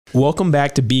Welcome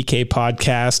back to BK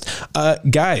Podcast.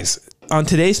 Guys, on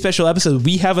today's special episode,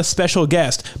 we have a special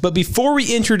guest. But before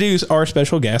we introduce our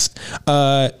special guest,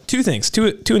 two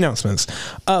announcements.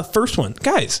 First one,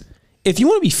 guys, if you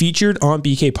want to be featured on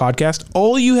BK Podcast,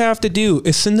 all you have to do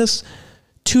is send us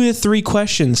 2 to 3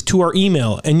 questions to our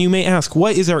email. And you may ask,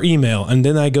 what is our email? And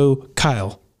then I go,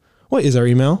 Kyle, what is our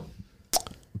email?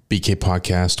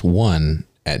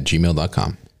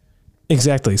 bkpodcast1@gmail.com.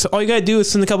 Exactly. So all you got to do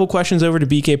is send a couple questions over to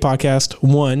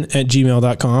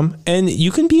bkpodcast1@gmail.com and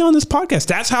you can be on this podcast.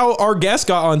 That's how our guest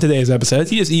got on today's episode.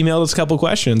 He just emailed us a couple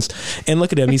questions and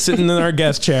look at him. He's sitting in our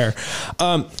guest chair.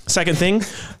 Second thing,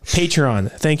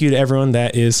 Patreon. Thank you to everyone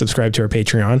that is subscribed to our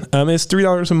Patreon. It's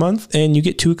 $3 a month and you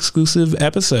get 2 exclusive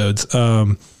episodes.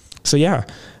 Go check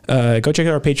out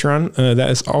our Patreon. That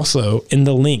is also in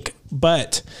the link.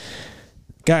 But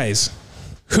guys,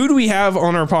 who do we have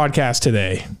on our podcast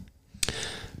today?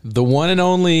 The one and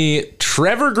only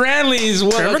Trevor Granley's.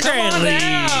 Trevor Granley.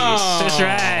 That's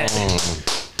right.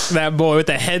 That boy with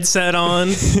the headset on.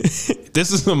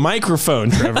 This is the microphone,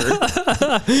 Trevor.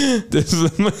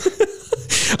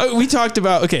 We talked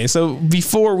about, okay, so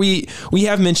before we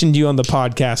have mentioned you on the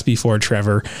podcast before,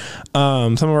 Trevor.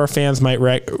 Some of our fans might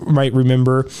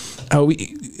remember.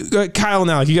 Kyle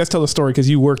and Alec, you guys tell the story because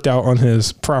you worked out on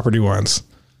his property once.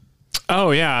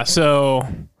 Oh, yeah. So,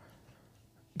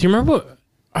 do you remember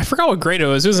I forgot what grade it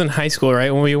was. It was in high school, right?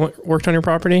 When we worked on your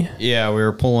property? Yeah, we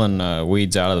were pulling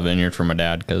weeds out of the vineyard for my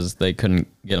dad because they couldn't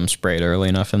get them sprayed early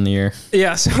enough in the year.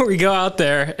 Yeah, so we go out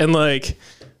there and we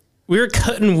were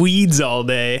cutting weeds all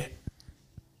day.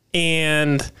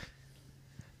 And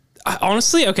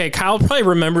honestly, okay, Kyle probably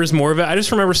remembers more of it. I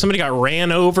just remember somebody got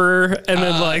ran over and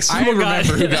then someone who got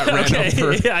ran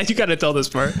over. Yeah, you got to tell this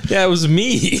part. Yeah, it was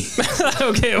me.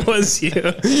 Okay, it was you.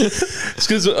 It's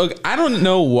because I don't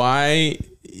know why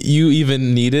you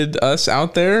even needed us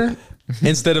out there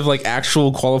instead of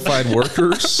actual qualified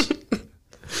workers.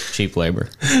 Cheap labor.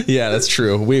 Yeah, that's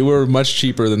true. We were much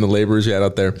cheaper than the laborers you had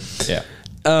out there. Yeah.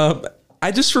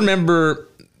 I just remember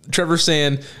Trevor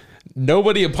saying,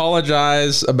 nobody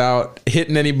apologize about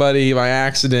hitting anybody by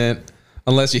accident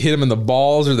unless you hit them in the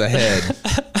balls or the head.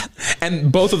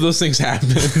 And both of those things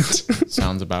happened.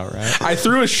 Sounds about right. I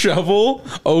threw a shovel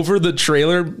over the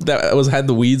trailer that had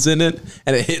the weeds in it,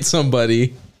 and it hit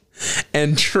somebody.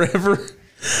 And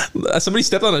somebody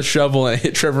stepped on a shovel and it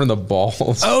hit Trevor in the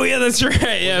balls. Oh yeah, that's right.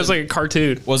 Yeah, it was like a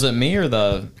cartoon. Was it me or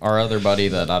our other buddy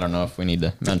that I don't know if we need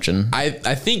to mention? I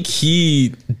think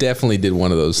he definitely did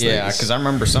one of those things. Yeah, because I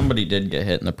remember somebody did get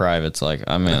hit in the privates. I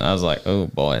was like, oh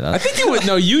boy. I think you would.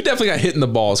 No, you definitely got hit in the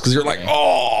balls because you're like,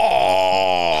 oh.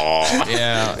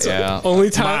 Yeah. Only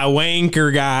time my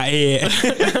wanker got hit.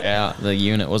 Yeah, the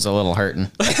unit was a little hurting.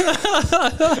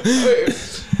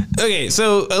 Okay,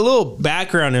 so a little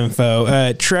background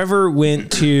info. Trevor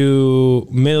went to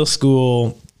middle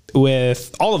school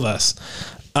with all of us.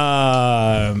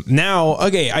 I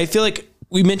feel like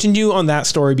we mentioned you on that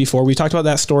story before. We talked about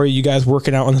that story, you guys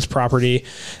working out on this property.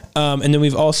 And then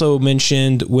we've also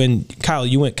mentioned when, Kyle,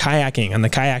 you went kayaking on the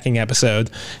kayaking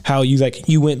episode, how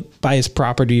you went by his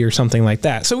property or something like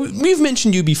that. So we've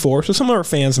mentioned you before, so some of our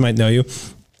fans might know you.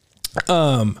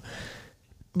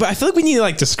 But I feel like we need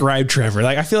to describe Trevor.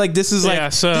 I feel like this is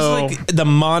the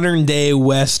modern day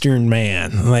Western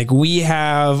man. We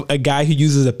have a guy who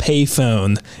uses a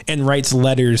payphone and writes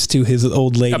letters to his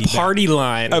old lady. A party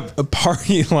line. A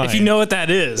party line. If you know what that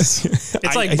is.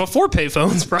 It's before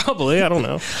payphones, probably. I don't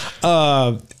know.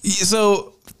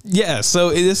 So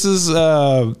this is,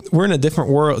 we're in a different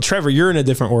world. Trevor, you're in a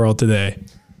different world today.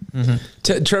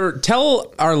 Mm-hmm. Trevor,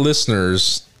 tell our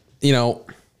listeners,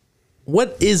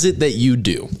 what is it that you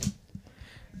do?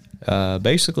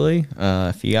 Basically,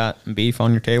 if you got beef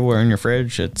on your table or in your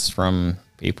fridge, it's from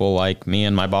people like me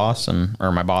and my boss,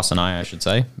 or my boss and I should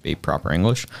say, be proper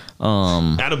English.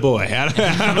 Attaboy.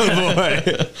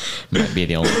 Might be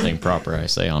the only thing proper I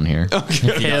say on here.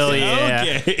 Okay. Hell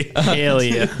yeah. Okay. Hell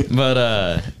yeah.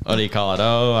 But what do you call it?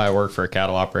 Oh, I work for a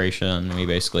cattle operation. We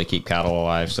basically keep cattle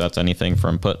alive. So that's anything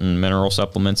from putting mineral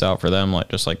supplements out for them,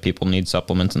 just like people need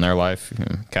supplements in their life.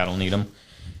 Cattle need them.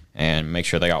 And make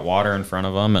sure they got water in front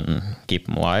of them and keep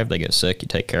them alive. They get sick, you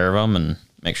take care of them and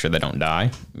make sure they don't die.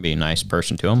 Be a nice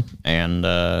person to them. And,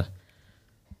 I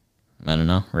don't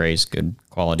know, raise good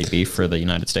quality beef for the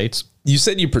United States. You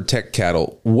said you protect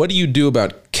cattle. What do you do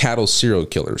about cattle serial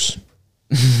killers?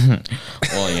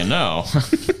 Well,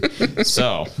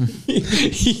 so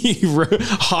he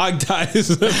hog ties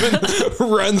them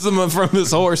and runs them from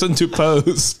his horse into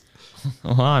pose.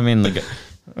 Well, I mean,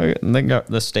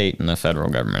 The state and the federal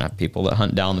government have people that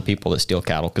hunt down the people that steal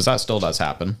cattle, because that still does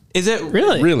happen. Is it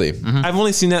Really? Really? I've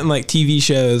only seen that in like TV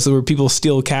shows where people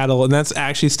steal cattle, and that's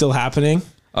actually still happening.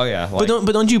 Oh yeah, But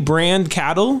don't you brand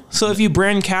cattle? So if you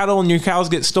brand cattle and your cows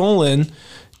get stolen,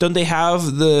 don't they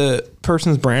have the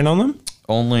person's brand on them?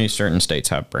 only certain states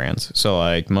have brands. So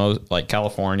like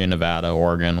California, Nevada,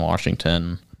 Oregon,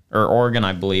 Washington, or Oregon,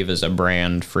 I believe, is a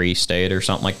brand free state or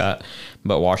something like that.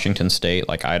 But Washington State,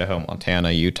 like Idaho,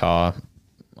 Montana, Utah,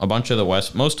 a bunch of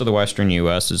most of the Western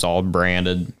U.S. is all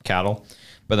branded cattle.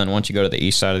 But then once you go to the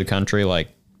east side of the country, like,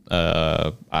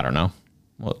 I don't know.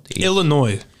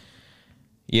 Illinois.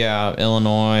 Yeah,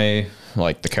 Illinois,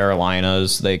 like the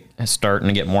Carolinas, they starting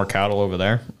to get more cattle over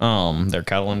there. Their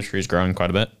cattle industry is growing quite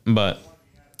a bit. But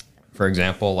for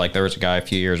example, like there was a guy a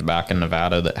few years back in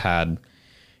Nevada that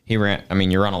you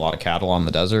run a lot of cattle on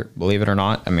the desert, believe it or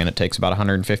not. I mean, it takes about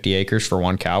 150 acres for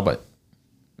one cow, but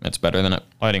it's better than it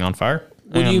lighting on fire.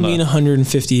 What do you mean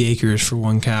 150 acres for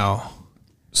one cow?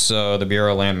 So the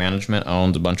Bureau of Land Management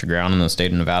owns a bunch of ground in the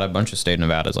state of Nevada. A bunch of state of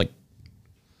Nevada is like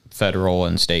federal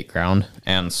and state ground.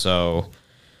 And so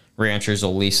ranchers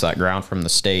will lease that ground from the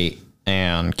state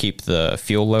and keep the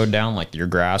fuel load down, like your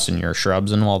grass and your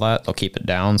shrubs and all that. They'll keep it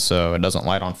down so it doesn't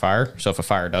light on fire. So if a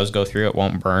fire does go through, it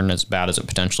won't burn as bad as it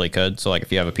potentially could. So like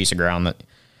if you have a piece of ground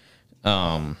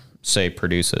that, say,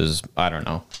 produces, I don't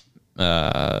know,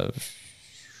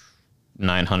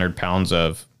 900 pounds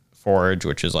of forage,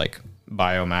 which is like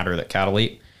biomatter that cattle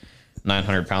eat,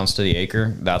 900 pounds to the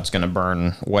acre, that's going to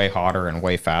burn way hotter and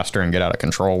way faster and get out of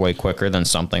control way quicker than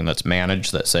something that's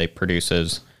managed that, say,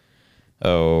 produces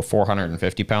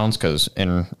 450 pounds, because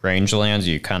in rangelands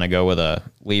you kind of go with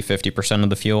leave 50% of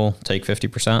the fuel, take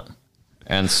 50%.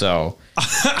 And so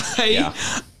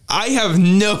I have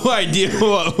no idea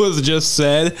what was just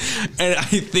said, and I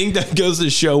think that goes to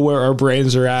show where our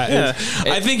brains are at. Yeah.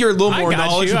 I think you're a little more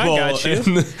knowledgeable.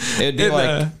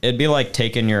 It'd be like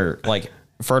taking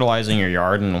fertilizing your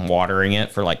yard and watering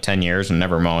it for like 10 years and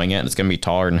never mowing it, and it's going to be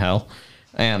taller than hell.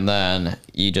 And then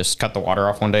you just cut the water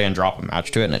off one day and drop a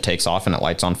match to it, and it takes off and it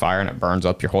lights on fire and it burns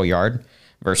up your whole yard,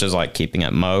 versus like keeping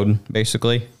it mowed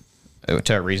basically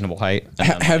to a reasonable height.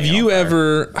 Have you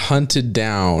ever hunted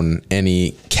down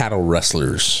any cattle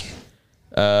rustlers?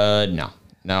 No,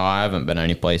 I haven't been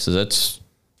any places. It's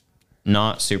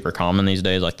not super common these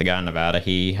days. Like the guy in Nevada,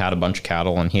 he had a bunch of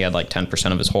cattle and he had like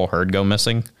 10% of his whole herd go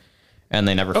missing, and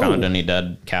they never found any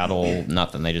dead cattle,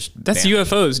 nothing. They just That's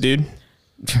UFOs, dude.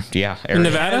 Yeah. In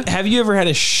Nevada? Have you ever had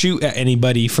to shoot at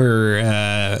anybody for,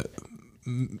 I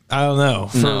don't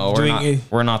know. No,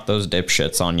 we're not those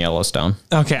dipshits on Yellowstone.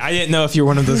 Okay, I didn't know if you're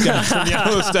one of those guys from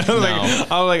Yellowstone.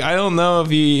 I don't know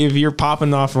if you're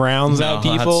popping off rounds at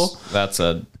people.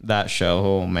 That show.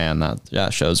 Oh man,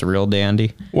 that show's a real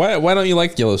dandy. Why don't you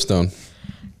like Yellowstone?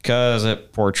 Because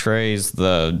it portrays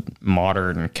the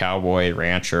modern cowboy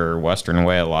rancher Western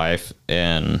way of life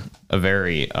in a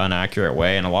very inaccurate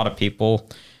way, and a lot of people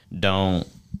don't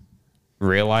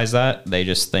realize that. They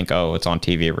just think, oh, it's on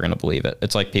TV, we're going to believe it.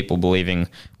 It's like people believing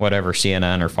whatever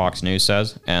CNN or Fox News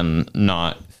says and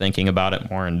not thinking about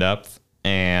it more in depth.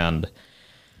 And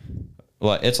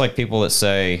it's like people that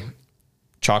say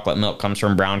chocolate milk comes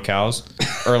from brown cows,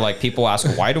 or like people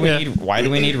ask, why do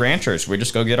we need ranchers? We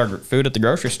just go get our food at the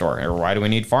grocery store. Or why do we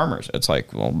need farmers? It's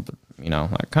like, well,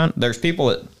 there's people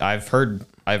that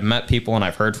I've met people and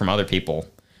I've heard from other people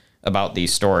about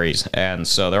these stories. And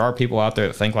so there are people out there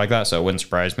that think like that. So it wouldn't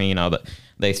surprise me, that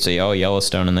they see, oh,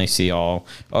 Yellowstone, and they see oh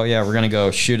yeah, we're going to go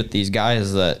shoot at these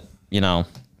guys that,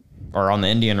 are on the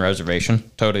Indian reservation.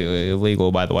 Totally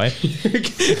illegal, by the way.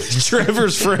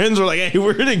 Trevor's friends were like, hey,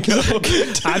 where'd it go?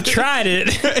 I've tried it.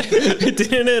 It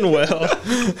didn't end well.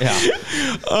 Yeah.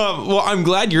 Well, I'm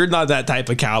glad you're not that type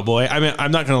of cowboy. I mean,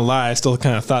 I'm not going to lie. I still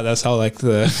kind of thought that's how like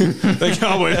the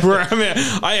cowboys were. I mean,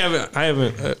 I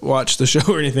haven't watched the show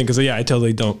or anything, because I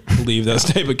totally don't believe those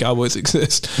type of cowboys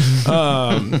exist,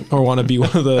 or want to be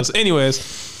one of those.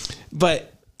 Anyways,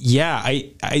 but yeah,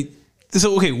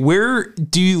 So, okay, where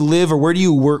do you live or where do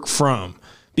you work from?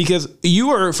 Because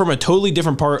you are from a totally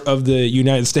different part of the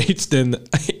United States than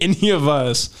any of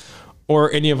us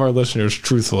or any of our listeners,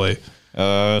 truthfully.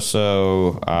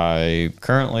 So I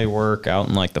currently work out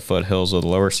in like the foothills of the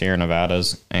lower Sierra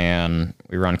Nevadas, and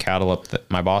we run cattle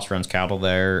my boss runs cattle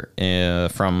there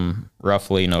from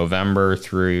roughly November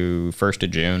through 1st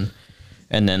of June.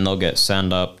 And then they'll get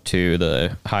sent up to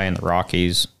the high in the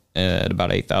Rockies at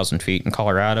about 8,000 feet in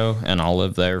Colorado, and I'll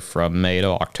live there from May to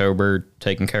October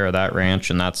taking care of that ranch.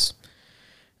 And that's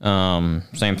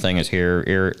same thing as here.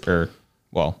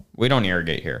 We don't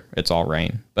irrigate here, it's all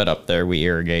rain, but up there we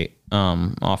irrigate,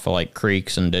 off of like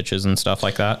creeks and ditches and stuff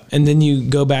like that. And then you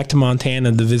go back to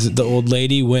Montana to visit the old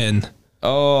lady when?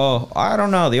 Oh, I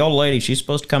don't know. The old lady, she's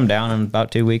supposed to come down in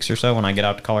about 2 weeks or so when I get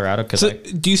out to Colorado. So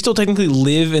do you still technically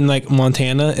live in like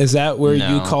Montana? Is that where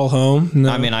you call home? No.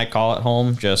 I mean, I call it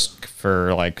home just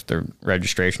for like the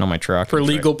registration on my truck. For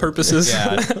legal purposes.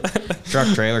 Yeah. Truck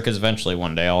trailer, because eventually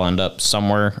one day I'll end up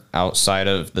somewhere outside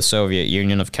of the Soviet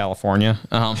Union of California.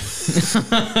 I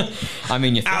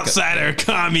mean, you think outsider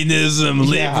communism,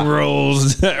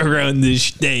 liberals that run this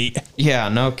state. Yeah,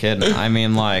 no kidding. I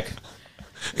mean, like,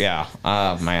 yeah,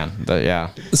 man,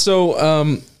 yeah.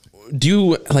 So, do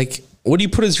you like? What do you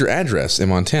put as your address in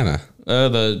Montana?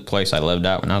 The place I lived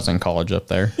at when I was in college up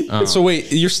there. So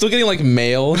wait, you're still getting like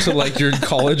mail to like your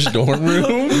college dorm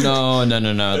room? No.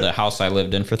 The house I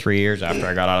lived in for 3 years after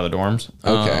I got out of the dorms.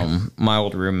 Okay. My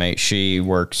old roommate, she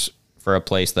works for a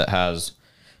place that has,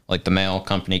 like, the mail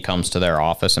company comes to their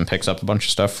office and picks up a bunch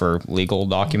of stuff for legal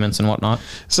documents and whatnot.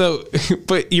 So,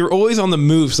 but you're always on the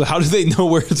move. So how do they know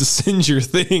where to send your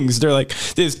things? They're like,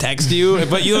 they just text you,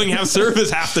 but you don't even have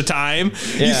service half the time.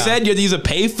 Yeah. You said you had to use a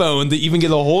payphone to even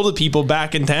get a hold of people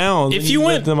back in town. If you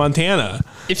went to Montana,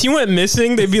 if you went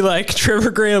missing, they'd be like,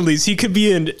 Trevor Granley's. He could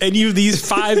be in any of these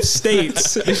 5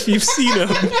 states if you've seen him.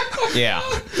 Yeah.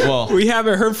 Well, We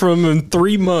haven't heard from him in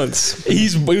 3 months. He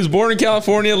was born in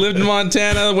California, lived in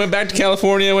Montana, went back to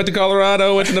California, went to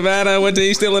Colorado, went to Nevada, went to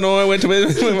East Illinois, went to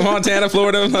Montana,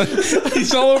 Florida.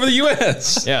 He's all over the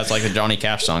U.S. yeah, it's like the Johnny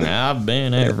Cash song. I've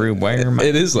been everywhere.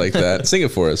 It is like that. Sing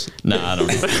it for us. No, I don't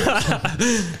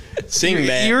know. Sing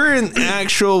that. you're an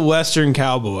actual Western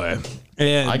cowboy.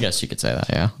 And I guess you could say that,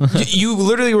 yeah. you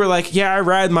literally were like, yeah, I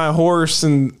ride my horse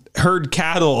and herd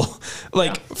cattle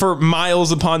like for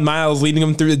miles upon miles, leading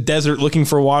them through the desert looking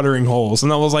for watering holes.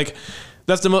 And I was like,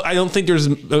 that's the most, I don't think there's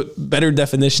a better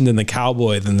definition than the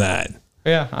cowboy than that.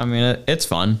 Yeah, I mean, it's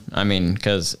fun. I mean,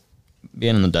 because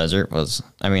being in the desert was,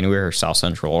 I mean, we were South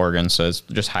Central Oregon, so it's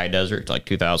just high desert, like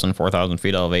 2,000, 4,000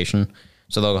 feet elevation.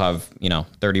 So they'll have,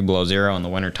 30 below zero in the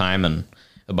wintertime and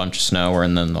a bunch of snow,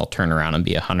 and then they'll turn around and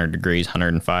be 100 degrees,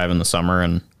 105 in the summer.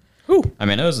 And I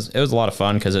mean, it was a lot of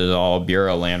fun because it was all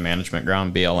Bureau of Land Management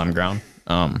ground, BLM ground.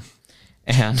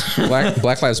 And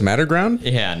Black Lives Matter ground?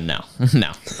 yeah, no.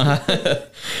 I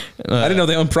didn't know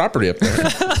they owned property up there.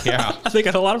 Yeah. They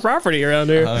got a lot of property around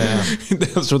here. Oh, yeah.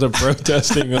 That's what the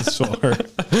protesting was for.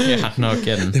 Yeah, no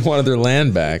kidding. They wanted their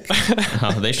land back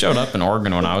They showed up in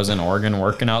Oregon when I was in Oregon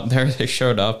working out there. They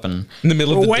showed up and in the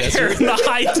middle of the Where desert. in the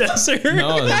high desert?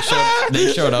 no,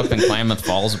 they showed up in Klamath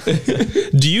Falls.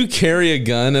 Do you carry a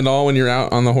gun at all when you're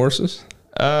out on the horses?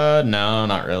 No,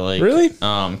 not really. Really?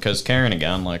 Because carrying a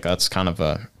gun, like, that's kind of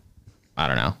a, I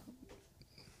don't know.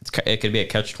 It could be a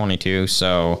catch-22.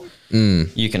 So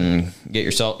you can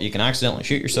you can accidentally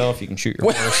shoot yourself. You can shoot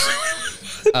your horse.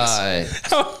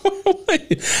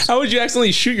 How would you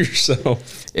accidentally shoot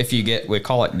yourself? If we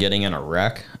call it getting in a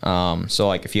wreck. So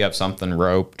like if you have something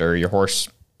roped or your horse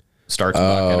starts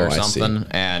bucking or something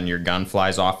and your gun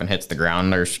flies off and hits the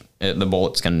ground, the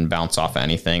bullets can bounce off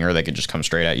anything, or they could just come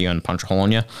straight at you and punch a hole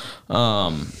in you.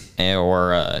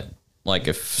 Like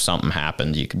if something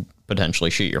happens, you could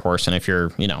potentially shoot your horse. And if you're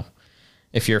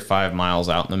 5 miles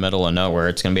out in the middle of nowhere,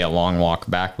 it's going to be a long walk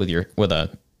back with a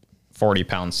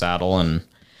 40-pound saddle and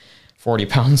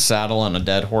a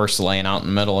dead horse laying out in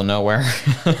the middle of nowhere.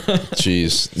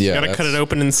 Jeez. Yeah. Gotta cut it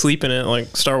open and sleep in it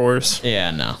like Star Wars.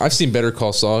 Yeah, no. I've seen Better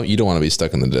Call Saul. You don't want to be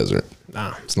stuck in the desert.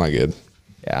 Nah. It's not good.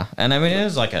 Yeah, and I mean it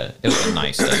was a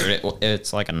nice desert.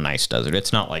 It's like a nice desert.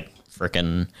 It's not like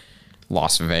freaking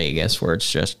Las Vegas where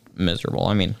it's just miserable.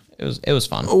 I mean it was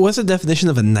fun. What's the definition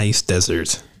of a nice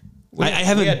desert? I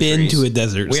haven't been trees. to a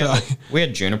desert. We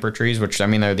had juniper trees, which, I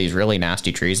mean, they're these really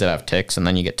nasty trees that have ticks, and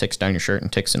then you get ticks down your shirt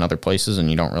and ticks in other places, and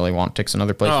you don't really want ticks in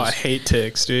other places. Oh, I hate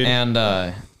ticks, dude. And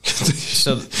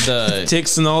so the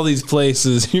ticks in all these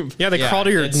places. Yeah, they crawl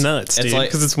to your nuts, dude,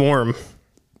 because it's warm.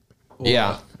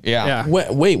 Yeah.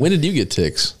 Wait, when did you get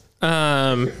ticks?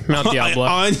 Mount Diablo.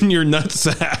 On your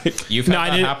nutsack. You've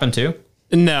had that happen too?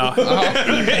 No.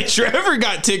 Hey, Trevor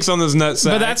got ticks on his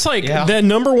nutsack. But that's like the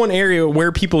number one area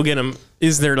where people get them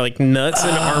is their like nuts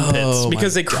and armpits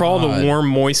because they crawl to warm,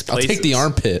 moist places. I'll take the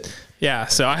armpit. Yeah,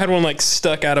 so I had one like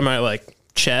stuck out of my like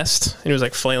chest and it was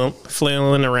like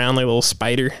flailing around like a little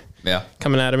spider. Yeah.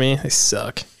 Coming out of me. They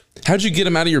suck. How'd you get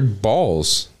them out of your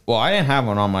balls? Well, I didn't have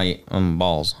one on my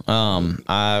balls.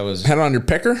 I had it on your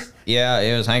pecker? Yeah,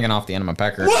 it was hanging off the end of my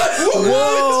pecker. What?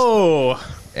 Whoa.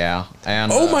 Yeah.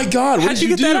 And oh my God, what did you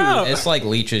get do? That out? It's like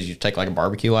leeches. You take like a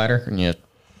barbecue lighter and you...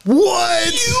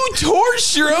 What? You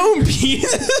torched your own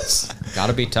penis?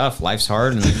 Gotta be tough. Life's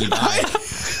hard and then you die.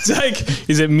 It's like,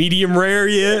 is it medium rare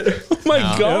yet? Oh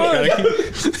my God.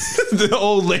 The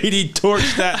old lady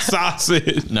torched that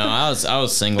sausage. No, I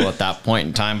was single at that point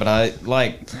in time, but I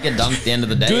like get done at the end of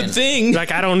the day. Good thing.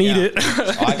 Like, I don't need it.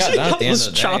 Well, I got done at the end Let's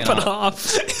of the day. chop it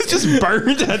off. It's just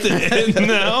burned at the end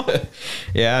now.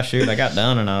 Yeah, shoot, I got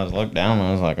done and I was looked down and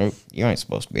I was like, oh, you ain't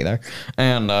supposed to be there.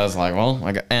 And I was like,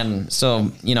 well, and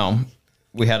so, you know,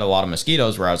 we had a lot of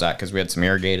mosquitoes where I was at because we had some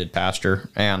irrigated pasture.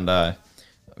 And I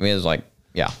mean, it was like,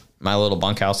 yeah, my little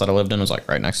bunkhouse that I lived in was like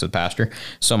right next to the pasture.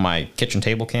 So my kitchen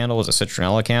table candle was a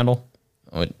citronella candle.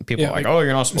 People are like, oh,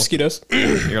 you're not supposed mosquitoes.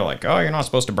 to. You're like, oh, you're not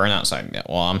supposed to burn that inside. Yeah,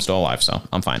 well, I'm still alive, so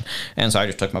I'm fine. And so I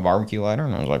just took my barbecue lighter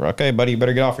and I was like, okay, buddy, you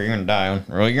better get off or you're going to die.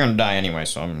 Well, you're going to die anyway.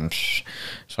 So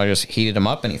I just heated him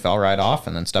up and he fell right off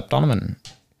and then stepped on him and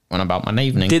went about my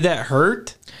evening. Did that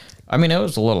hurt? I mean, it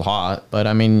was a little hot, but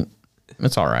I mean,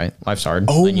 it's all right. Life's hard.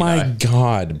 Oh Then you my die.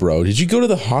 God, bro. Did you go to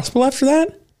the hospital after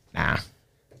that? Nah.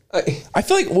 I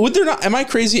feel like, would there not, am I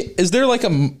crazy? Is there like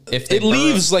it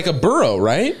leaves like a burrow,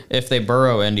 right? If they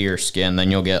burrow into your skin, then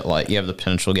you'll get you have the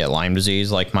potential to get Lyme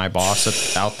disease. Like my boss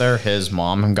that's out there, his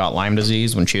mom got Lyme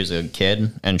disease when she was a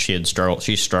kid and she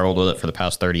struggled with it for the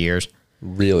past 30 years.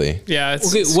 Really? Yeah.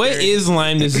 It's Okay, what scary. is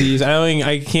Lyme disease?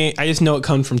 I just know it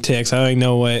comes from ticks. I don't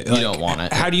know what. You don't want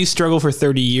it. How do you struggle for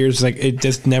 30 years? Like, it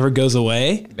just never goes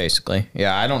away? Basically.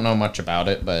 Yeah, I don't know much about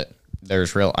it, but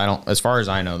as far as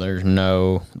I know, there's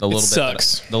no, the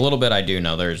little bit I do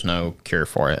know, there's no cure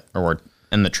for it,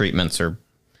 and the treatments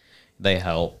they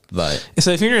help, but.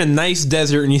 So if you're in a nice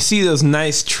desert and you see those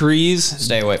nice trees,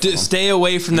 Stay away from them. Stay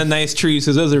away from the nice trees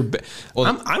because those are.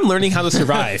 Well, I'm learning how to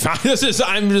survive.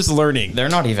 I'm just learning. They're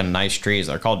not even nice trees.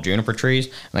 They're called juniper trees,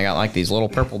 and they got like these little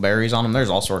purple berries on them. There's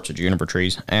all sorts of juniper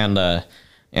trees, and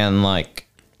like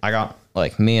I got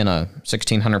like me and a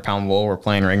 1,600-pound bull were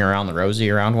playing Ring Around the Rosie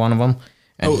around one of them.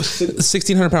 And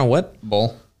 1,600-pound what?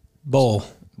 bull.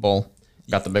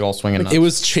 Got the big old swinging nuts. It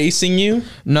was chasing you?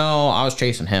 No, I was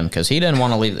chasing him because he didn't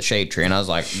want to leave the shade tree. And I was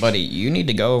like, buddy, you need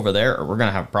to go over there or we're going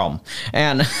to have a problem.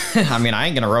 And I mean, I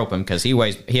ain't going to rope him because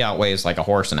he outweighs like a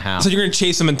horse and a half. So you're going to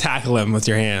chase him and tackle him with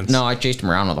your hands? No, I chased him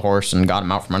around with a horse and got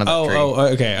him out from under the tree.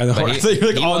 Okay. I thought you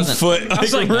were like on foot. I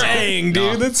was like, dang,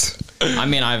 no. dude. That's. I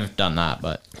mean, I've done that,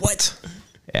 but. What?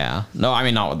 Yeah. No, I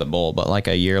mean, not with the bull, but like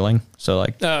a yearling. So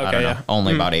like, I don't know,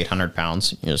 only about 800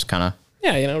 pounds. You just kind of.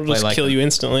 Yeah, it'll just kill you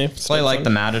instantly. Play like the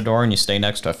Matador and you stay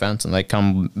next to a fence and they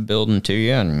come building to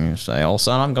you and you say, oh,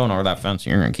 son, I'm going over that fence.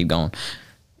 And you're going to keep going.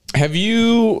 Are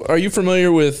you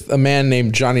familiar with a man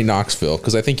named Johnny Knoxville?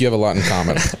 Because I think you have a lot in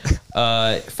common.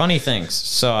 Funny things.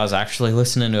 So I was actually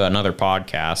listening to another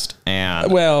podcast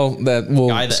and Well,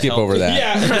 we'll skip over that.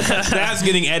 Yeah, that's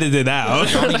getting edited out.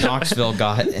 Johnny Knoxville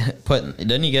got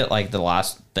didn't he get like the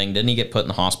last thing? Didn't he get put in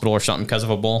the hospital or something because of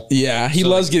a bull? Yeah, he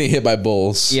loves getting hit by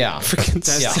bulls. Yeah.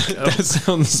 That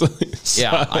sounds like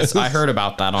Yeah. I heard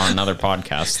about that on another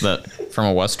podcast from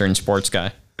a Western sports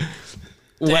guy.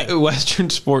 Western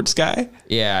sports guy?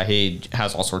 Yeah, he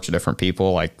has all sorts of different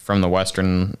people, like from the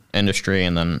Western industry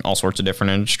and then all sorts of different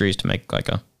industries to make like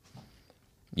a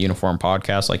uniform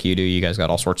podcast like you do. You guys got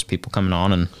all sorts of people coming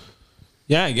on and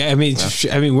Yeah, I mean,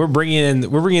 we're bringing in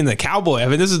the Cowboy. I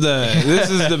mean, this is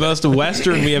the most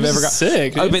Western we have ever got.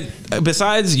 Sick. But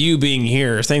besides you being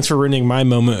here, thanks for ruining my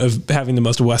moment of having the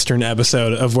most Western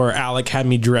episode of where Alec had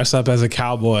me dress up as a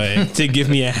cowboy to give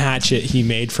me a hatchet he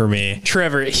made for me.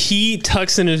 Trevor, he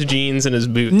tucks in his jeans and his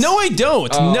boots. No, I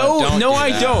don't.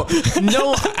 I don't.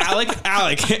 No, Alec,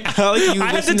 you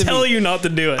I had to tell you not to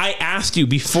do it. I asked you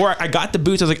before I got the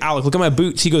boots. I was like, Alec, look at my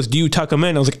boots. He goes, do you tuck them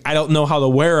in? I was like, I don't know how to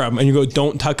wear them. And you go,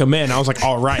 don't tuck them in. I was like,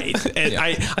 all right. And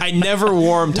I never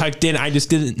wore them tucked in. I just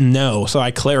didn't know. So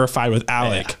I clarified with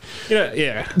Alec.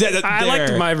 Yeah. I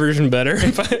liked my version better.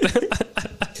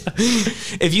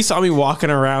 If you saw me walking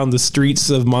around the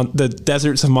streets of the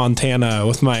deserts of Montana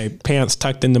with my pants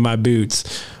tucked into my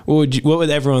boots, what would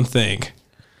everyone think?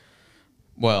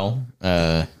 well,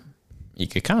 you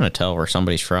could kind of tell where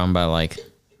somebody's from by like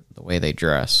the way they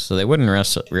dress. So they wouldn't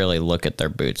really look at their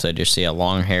boots. They'd just see a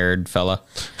long-haired fella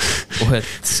with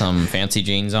some fancy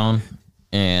jeans on,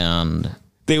 and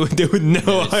they would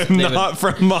know I'm not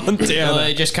from Montana.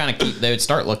 They just kind of they would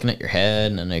start looking at your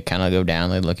head, and then they kind of go down.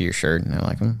 They'd look at your shirt, and they're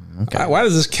like, okay. Why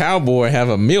does this cowboy have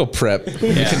a meal prep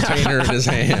container in his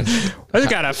hand? I just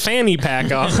got a fanny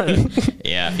pack on.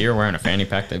 Yeah, if you were wearing a fanny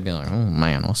pack, they'd be like, oh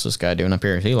man, what's this guy doing up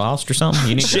here? Is he lost or something?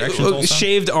 You need directions?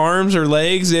 Shaved arms or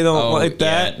legs? They don't like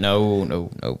that? Yeah, no,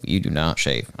 you do not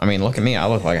shave. I mean, look at me. I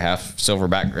look like a half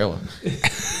silverback gorilla.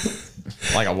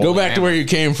 Like a Go back to where you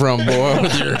came from, boy,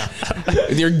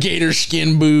 with your gator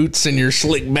skin boots and your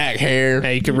slick back hair.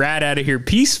 Hey, you could ride out of here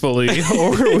peacefully,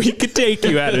 or we could take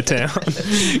you out of town.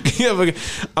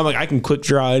 I'm like, I can quick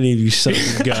draw any of you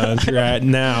sons of guns right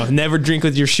now. Never drink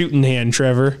with your shooting hand,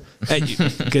 Trevor.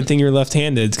 Good thing you're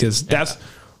left-handed, because that's...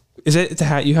 Is it the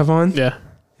hat you have on? Yeah.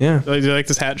 Yeah. Do you like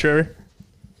this hat, Trevor?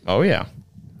 Oh yeah.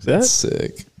 That's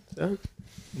sick.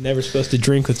 Never supposed to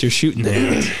drink with your shooting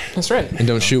hand. That's right. And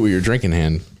don't shoot with your drinking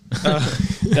hand.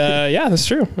 Yeah, that's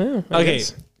true. Yeah, I Okay,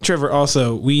 guess. Trevor,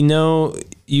 also, we know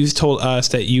you told us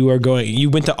that you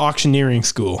went to auctioneering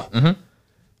school. Mm-hmm.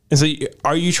 And so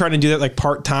are you trying to do that like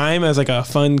part-time as like a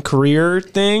fun career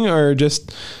thing, or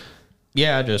just...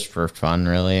 Yeah, just for fun,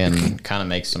 really, and kind of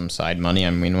make some side money. I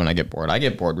mean, when I get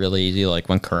bored really easy. Like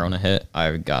when Corona hit,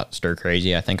 I got stir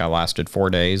crazy. I think I lasted 4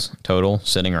 days total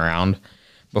sitting around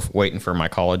waiting for my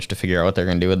college to figure out what they're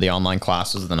going to do with the online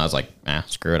classes. Then I was like,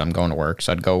 screw it, I'm going to work.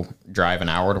 So I'd go drive an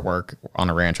hour to work on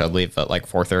a ranch. I'd leave at like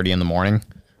 4:30 in the morning,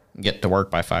 get to work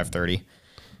by 5:30,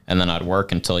 and then I'd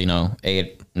work until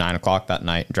 8, 9 o'clock that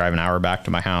night, drive an hour back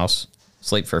to my house,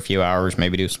 sleep for a few hours,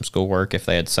 maybe do some schoolwork if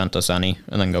they had sent us any,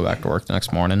 and then go back to work the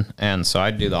next morning. And so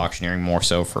I'd do the auctioneering more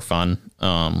so for fun.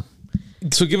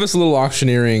 So give us a little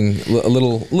auctioneering, a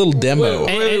little demo.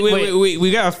 Wait. We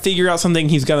got to figure out something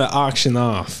he's got to auction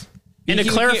off. And to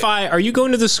clarify, are you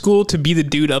going to the school to be the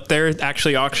dude up there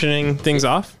actually auctioning things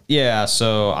off? Yeah,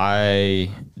 so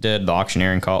I did the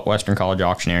auctioneering, Western College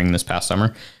auctioneering this past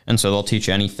summer. And so they'll teach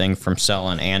you anything from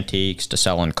selling antiques to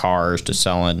selling cars to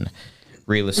selling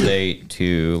real estate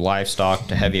to livestock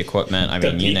to heavy equipment. I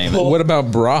mean, you name it. What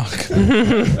about Brock?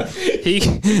 He's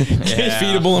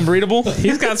Feedable and breedable?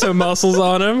 He's got some muscles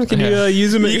on him. Can you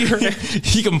use him?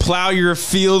 He can plow your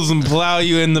fields and plow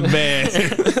you in the bed.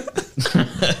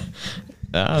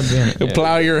 He'll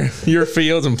plow your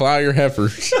fields and plow your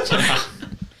heifers.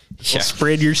 Yeah.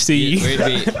 Spread your seed.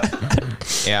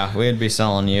 We'd be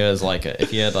selling you as like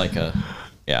if you had like a.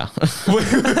 Yeah.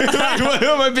 What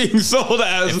am I being sold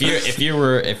as? If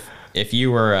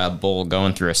you were a bull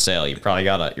going through a sale, you're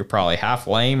probably half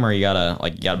lame, or you got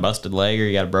a busted leg, or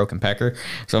you got a broken pecker.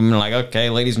 So I'm like,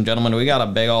 okay, ladies and gentlemen, we got a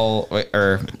big old, so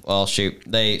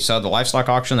the livestock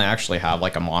auction, they actually have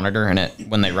like a monitor, and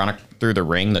when they run it through the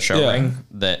ring, the show ring,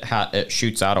 it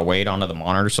shoots out a weight onto the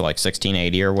monitor. So like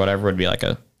 1680 or whatever would be like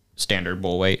a standard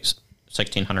bull weight,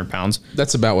 1,600 pounds.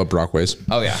 That's about what Brock weighs.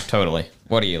 Oh yeah, totally.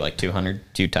 What are you, like 200,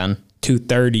 210?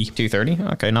 230.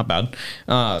 230? Okay, not bad.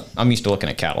 I'm used to looking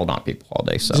at cattle, not people all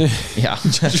day, so yeah.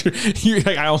 You're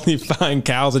like, I only find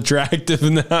cows attractive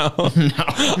now. No.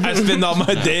 I spend all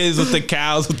my days with the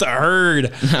cows, with the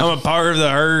herd. I'm a part of the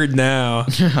herd now.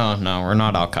 Oh, no, we're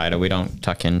not Al-Qaeda. We don't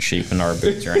tuck in sheep into our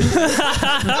boots or anything.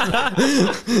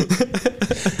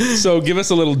 So give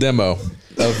us a little demo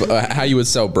of how you would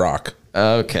sell Brock.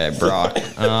 Okay, Brock.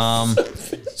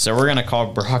 So we're gonna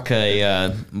call Brock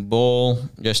a bull,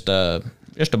 just a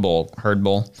bull, herd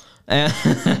bull.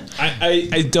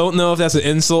 I don't know if that's an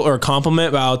insult or a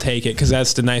compliment, but I'll take it because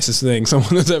that's the nicest thing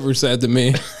someone has ever said to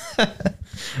me.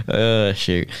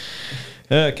 Shoot.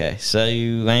 Okay, so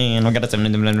we got a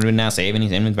 70 now 70,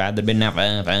 75, the bid now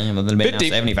 5, the bid now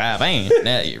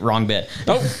 75. Wrong bid.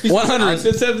 Oh, 100. I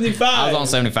said 75. I was on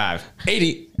 75.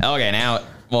 80. Okay, now,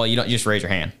 well, you don't just raise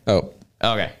your hand. Oh.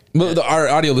 Okay. Well, our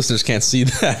audio listeners can't see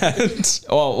that.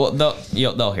 Well,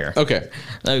 they'll hear. Okay.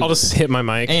 I'll just hit my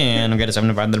mic. And I'm going to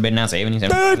 75 the bid now, 70,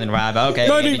 75. Okay,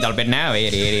 80 the bid now,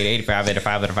 80, 85,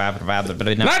 85, 85, the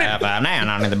bid now, 55.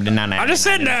 Now, the bid now, I just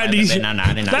said 90.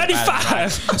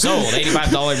 95. Sold,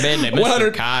 $85 bid to Mr.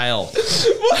 100. Kyle.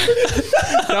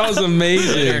 That was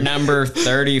amazing. Bidder number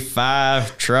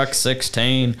 35, truck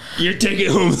 16. You're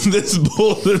taking home this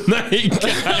bull tonight,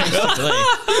 Kyle.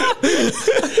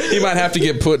 He might have to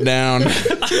get put down.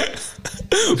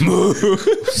 Move.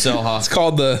 Sell off. It's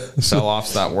called the Sell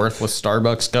off's that worthless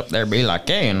Starbucks cup there. Be like,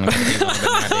 hey, and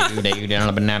 5.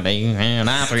 Now 3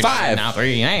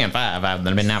 and 5.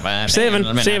 Now 5.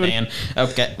 7.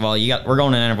 Okay, well, we're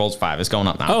going in intervals 5. It's going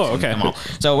up now. Oh, okay. Come on.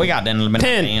 So we got 10,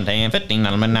 10, 15,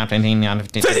 now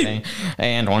 15, 15,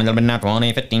 and 20, now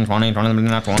 20, 15, 20, 20,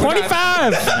 now 20.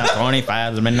 25.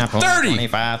 25, now 20, 30.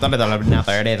 25, now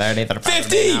 30, 35,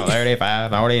 50.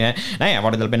 35, 40, now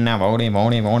 40, now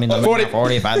 40,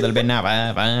 45, little bit now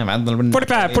 5,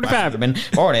 45, 45.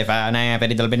 45 now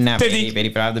 50, little bit now 50,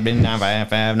 55, little bit now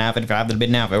 5, now, 55, the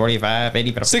bid now, 45,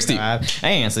 80, 60.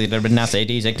 And the bid now,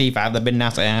 80, 65, the bid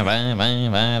now, 5,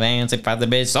 and 65, the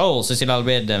bid sold, $60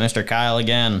 bid, Mr. Kyle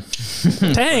again.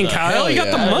 Dang, Kyle, you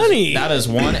got the That is- money. That is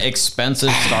one expensive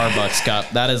Starbucks cup.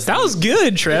 That was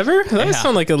good, Trevor. That Yeah.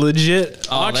 sound like a legit there's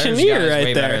auctioneer guys right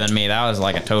way there. better than me. That was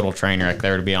like a total train wreck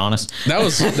there, to be honest. That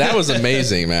was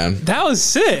amazing, man. That was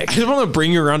sick. I just want to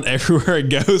bring you around everywhere it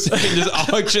goes and just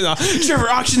auction off. Trevor,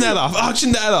 auction that off.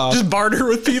 Auction that off. Just barter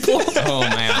with people. Oh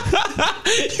man.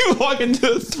 You walk into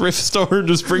a thrift store and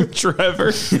just bring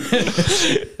Trevor.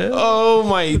 Oh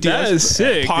my, dude, That is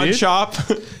sick, Pawn dude. shop.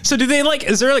 So do they like,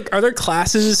 are there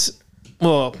classes?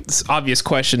 Well, it's obvious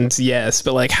questions, yes,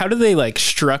 but like, how do they like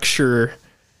structure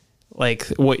like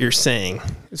what you're saying?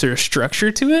 Is there a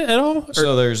structure to it at all?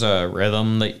 So there's a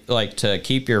rhythm that, like, to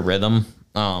keep your rhythm,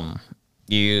 some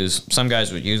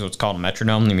guys would use what's called a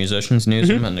metronome. The musicians use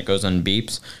them, and it goes in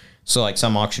beeps. So like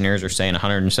some auctioneers are saying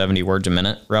 170 words a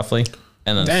minute, roughly,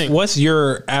 and then Dang. What's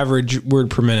your average word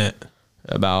per minute?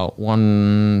 about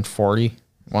 140,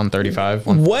 135.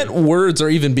 What words are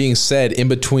even being said in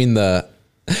between the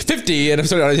 50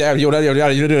 and like,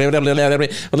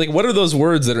 what are those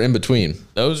words that are in between?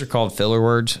 Those are called filler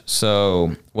words.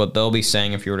 So what they'll be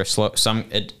saying if you were to slow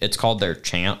it's called their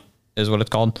chant is what it's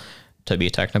called, to be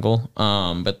technical.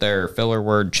 But their filler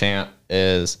word chant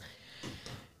is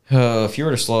if you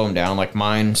were to slow them down, like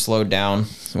mine slowed down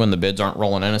when the bids aren't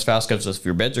rolling in as fast, because if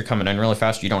your bids are coming in really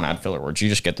fast, you don't add filler words. You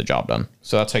just get the job done.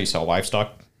 So that's how you sell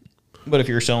livestock. But if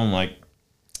you're selling like,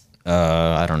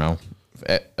 I don't know,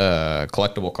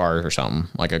 collectible cars or something,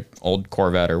 like a old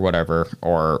Corvette or whatever,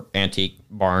 or antique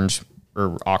barns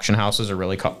or auction houses are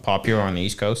really popular on the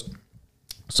East Coast.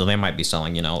 So they might be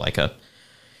selling, like a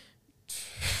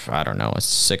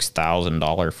 $6,000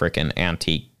 freaking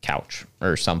antique couch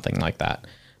or something like that.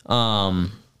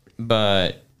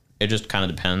 But it just kind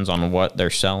of depends on what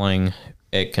they're selling.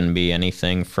 It can be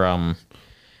anything from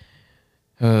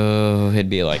it'd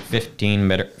be like $15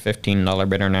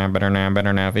 better now,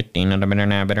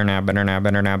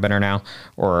 $15 better now.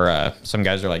 Or some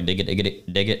guys are like dig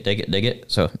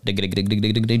it. So dig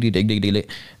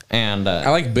it. And I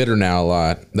like bitter now a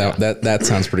lot. That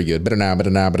sounds pretty good. Better now.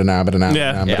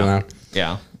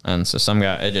 Yeah. And so some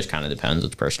guy, it just kind of depends.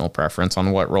 It's personal preference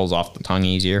on what rolls off the tongue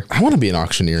easier. I want to be an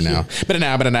auctioneer now. Better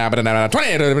now. 20. Better now. 1,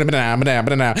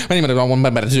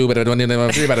 better 2, better 3,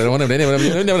 better 1, better.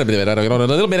 You're going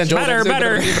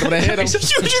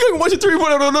 1 to 3,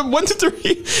 1 to 3.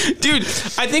 Dude,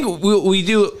 I think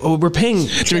we're paying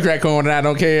Jimmy Crack corn. I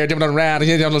don't care. Jumping around.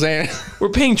 we're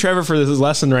paying Trevor for this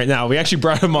lesson right now. We actually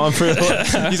brought him on for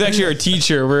he's actually our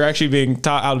teacher. We're actually being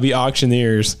taught how to be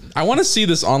auctioneers. I want to see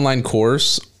this online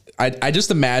course. I just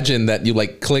imagine that you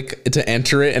like click to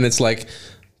enter it and it's like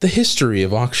the history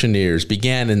of auctioneers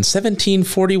began in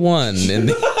 1741 and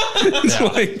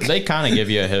They kind of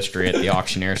give you a history at the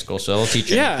auctioneer school, so they'll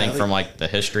teach you anything from like the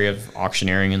history of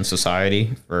auctioneering in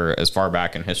society, for as far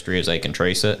back in history as they can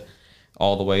trace it,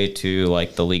 all the way to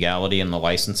like the legality and the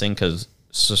licensing, because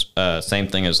same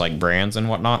thing as like brands and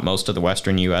whatnot. Most of the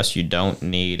Western U.S. you don't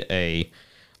need a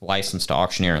license to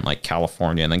auctioneer in like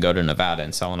California and then go to Nevada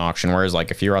and sell an auction. Whereas like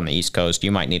if you're on the East Coast,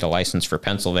 you might need a license for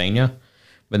Pennsylvania,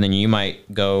 but then you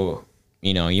might go,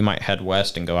 you might head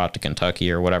west and go out to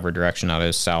Kentucky or whatever direction that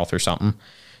is, south or something.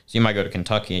 So you might go to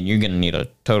Kentucky and you're going to need a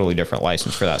totally different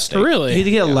license for that state. Really? You need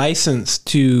to get a license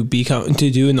to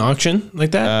do an auction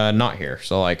like that? Not here.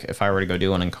 So like if I were to go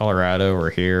do one in Colorado or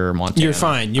here or Montana, You're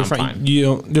fine. I'm fine.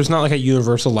 There's not like a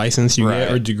universal license you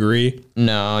get or degree.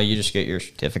 No, you just get your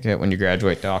certificate when you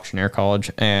graduate to auctioneer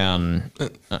college, and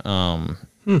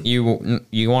you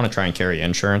want to try and carry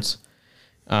insurance.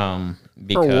 For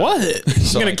Because, what?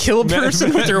 You're going to kill a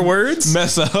person with your words?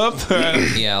 Mess up.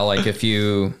 yeah, like if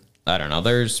you, I don't know,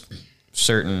 there's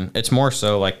certain, it's more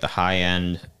so like the high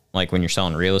end, like when you're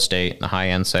selling real estate, the high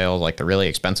end sales, like the really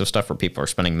expensive stuff where people are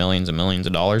spending millions and millions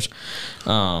of dollars.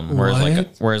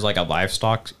 Whereas like a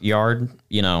livestock yard,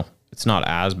 it's not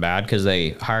as bad because they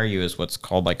hire you as what's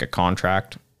called like a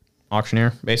contract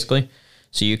auctioneer, basically.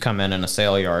 So you come in a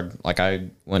sale yard. Like I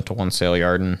went to one sale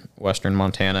yard in Western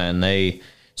Montana and they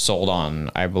sold on,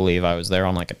 I believe I was there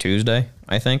on like a Tuesday,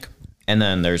 I think. And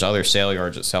then there's other sale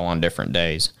yards that sell on different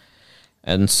days.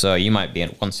 And so you might be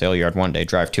at one sale yard one day,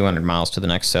 drive 200 miles to the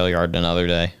next sale yard another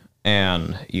day,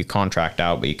 and you contract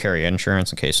out, but you carry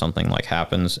insurance in case something like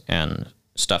happens and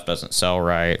stuff doesn't sell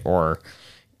right, or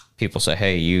people say,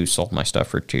 hey, you sold my stuff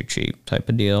for too cheap type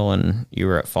of deal and you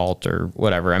were at fault or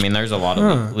whatever. I mean, there's a lot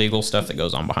of legal stuff that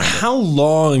goes on behind it. How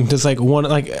long does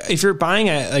if you're buying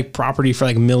a property for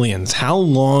like millions, how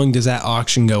long does that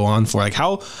auction go on for? Like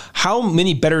how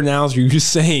many better nows are you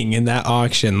saying in that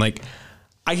auction? Like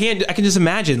I can just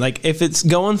imagine, like, if it's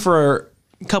going for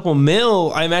a couple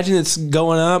mil, I imagine it's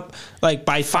going up like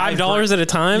by $5 at a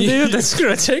time, dude. That's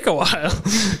gonna take a while.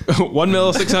 1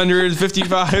 mil,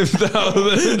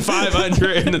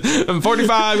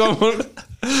 655,545.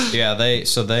 Yeah, they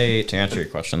to answer your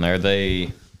question there,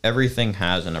 everything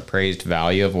has an appraised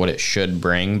value of what it should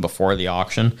bring before the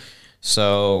auction.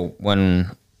 So when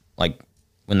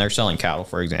they're selling cattle,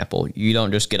 for example, you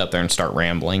don't just get up there and start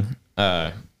rambling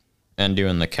and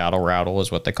doing the cattle rattle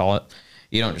is what they call it.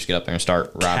 You don't just get up there and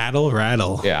start Cattle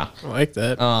rattle. Yeah. I like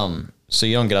that. So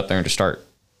you don't get up there and just start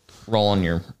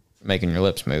making your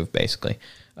lips move, basically.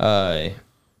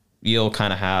 You'll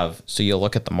kind of you'll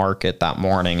look at the market that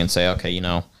morning and say, okay,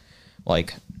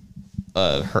 like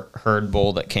a herd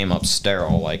bull that came up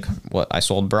sterile, like what I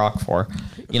sold Brock for,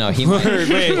 he might,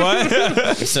 Wait,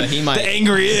 what? so he might, The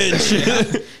angry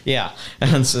itch. yeah.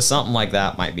 And so something like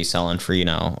that might be selling for,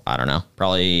 I don't know,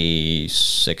 probably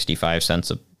 65 cents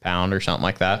a pound or something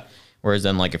like that. Whereas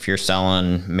then, like, if you're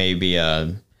selling maybe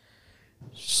a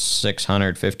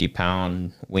 650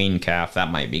 pound wean calf, that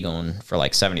might be going for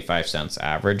like 75 cents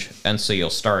average. And so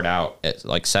you'll start out at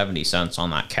like 70 cents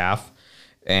on that calf,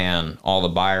 and all the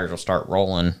buyers will start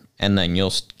rolling, and then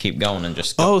you'll keep going and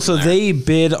just go so they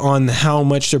bid on how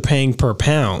much they're paying per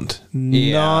pound.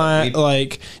 Yeah,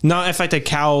 not if like the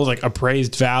cow's like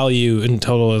appraised value in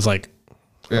total is like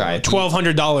right.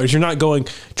 $1,200. You're not going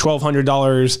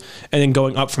 $1,200 and then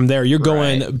going up from there. You're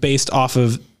going based off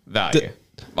of value,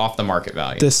 off the market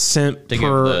value. the cent to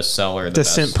per give the seller the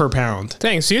best. cent per pound.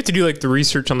 Dang, so you have to do like the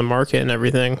research on the market and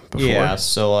everything before. Yeah,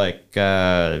 so like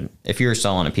if you were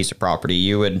selling a piece of property,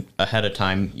 you would ahead of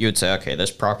time you would say, okay,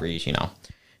 this property is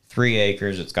 3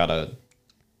 acres. It's got a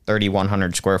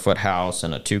 3,100 square foot house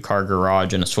and a 2-car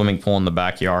garage and a swimming pool in the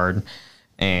backyard,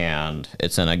 and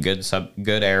it's in a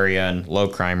good area and low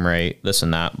crime rate. This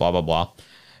and that, blah blah blah,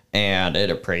 and it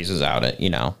appraises out at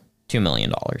 $2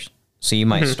 million. So you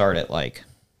might start at like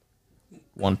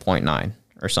 1.9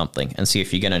 or something and see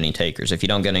if you get any takers. If you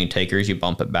don't get any takers, you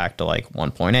bump it back to like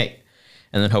 1.8,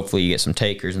 and then hopefully you get some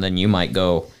takers, and then you might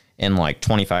go in like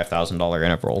 $25,000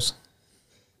 intervals.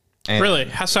 And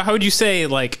Really? So how would you say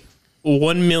like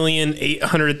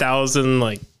 1,800,000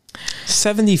 like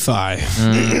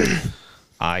 75.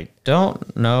 I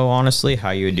don't know honestly how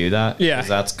you would do that. Yeah. 'Cause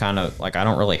that's kind of like, I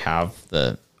don't really have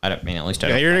the, I don't mean, at least I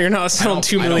yeah, don't. you're not selling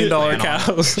 $2 million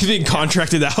cows. He's being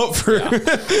contracted out for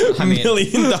 $1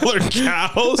 million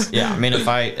cows. Yeah, I mean, if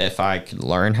I could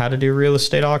learn how to do real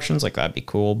estate auctions, like that'd be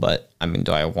cool. But I mean,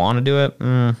 do I want to do it?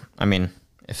 I mean,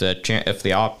 if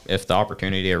the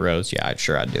opportunity arose, yeah, I'd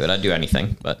do it. I'd do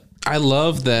anything. But I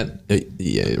love that.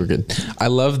 Yeah, we're good. I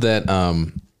love that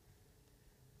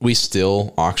we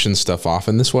still auction stuff off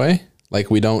in this way. Like,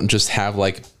 we don't just have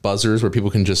like buzzers where people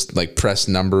can just like press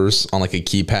numbers on like a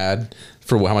keypad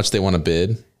for how much they want to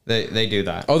bid. they do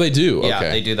that. Oh, they do. Yeah,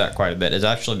 Okay. they do that quite a bit. It's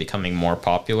actually becoming more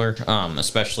popular,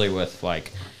 especially with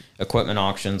like equipment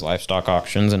auctions, livestock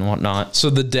auctions, and whatnot. So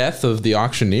the death of the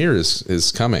auctioneer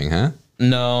is coming, huh?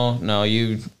 No,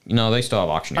 they still have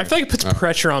I auctioneers. feel like it puts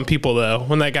pressure on people though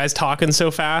when that guy's talking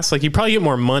so fast. Like you probably get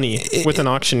more money with an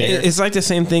auctioneer. It's like the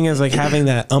same thing as like having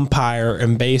that umpire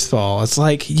in baseball. It's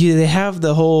like they have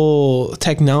the whole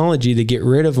technology to get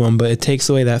rid of them, but it takes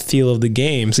away that feel of the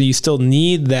game. So you still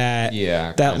need that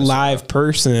live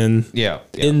person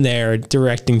in there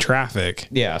directing traffic.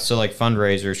 Yeah, so like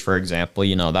fundraisers, for example,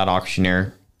 that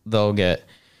auctioneer, they'll get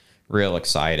real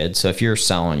excited. So if you're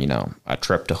selling, a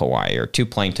trip to Hawaii or 2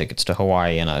 plane tickets to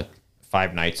Hawaii and a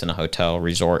 5 nights in a hotel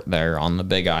resort there on the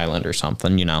Big Island or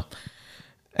something,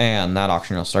 and that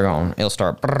auctioneer will start going,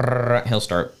 he'll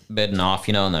start bidding off,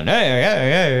 and then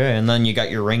hey, and then you got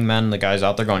your ring men, the guys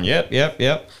out there going, yep. Yep.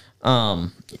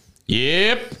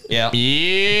 Yeah,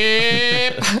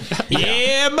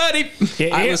 buddy.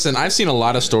 Listen, I've seen a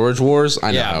lot of Storage Wars.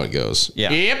 I know how it goes.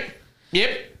 Yeah.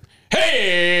 Yep.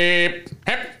 Hey.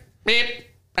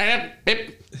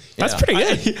 That's pretty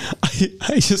good.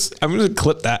 I'm going to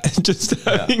clip that.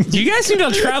 You guys need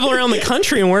to travel around the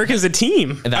country and work as a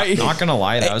team. Not gonna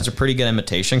lie, that was a pretty good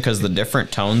imitation because the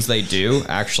different tones they do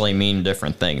actually mean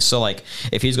different things. So like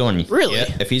if he's going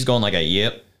if he's going like a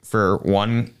yip for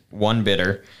one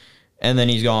bidder, and then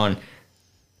he's going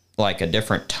like a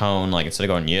different tone, like instead of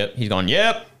going yip, he's going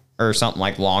yep or something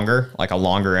like longer, like a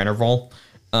longer interval.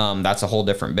 That's a whole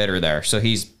different bidder there. So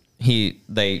there's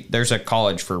a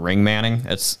college for ring manning.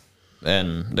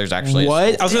 And there's actually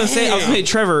what I was gonna say,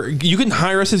 Trevor, you can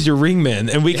hire us as your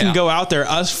ringman, and we can go out there.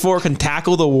 Us four can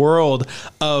tackle the world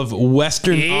of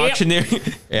Western auctioneering.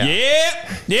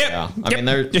 Yeah. I mean,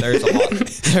 there's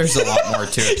a lot more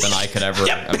to it than I could ever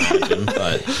imagine,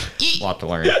 but a lot to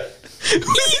learn.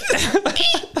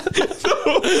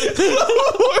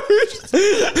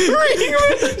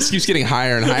 This keeps getting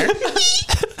higher and higher.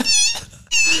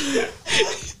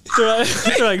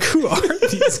 They're like, who are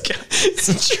these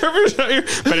guys? Trevor's out here.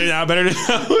 Better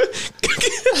now.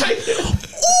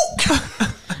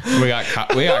 We got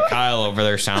Kyle over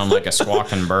there sounding like a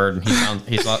squawking bird.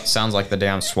 He sounds like the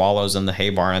damn swallows in the hay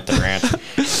barn at the ranch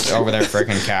over there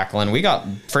freaking cackling. We got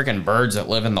freaking birds that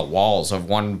live in the walls of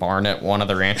one barn at one of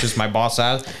the ranches my boss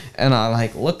has. And I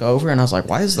like look over and I was like,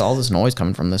 why is all this noise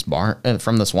coming from this barn and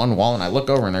from this one wall? And I look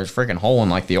over and there's a freaking hole in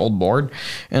like the old board.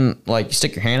 And like you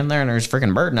stick your hand in there and there's a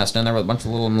freaking bird nest in there with a bunch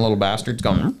of little bastards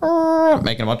going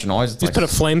making a bunch of noise. It's Just put a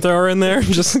flamethrower in there and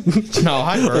just no,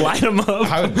 light them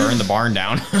up. I would burn the barn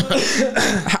down.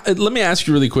 Let me ask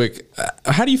you really quick.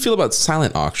 How do you feel about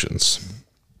silent auctions?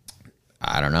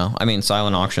 I don't know. I mean,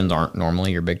 silent auctions aren't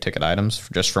normally your big ticket items,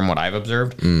 just from what I've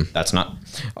observed. That's not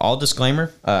all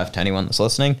disclaimer to anyone that's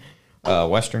listening.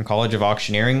 Western College of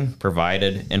Auctioneering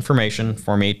provided information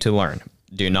for me to learn.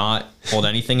 Do not hold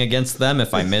anything against them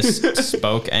if I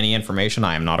misspoke any information.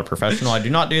 I am not a professional. I do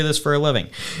not do this for a living.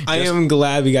 I am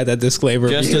glad we got that disclaimer.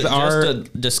 Just a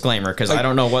disclaimer, because I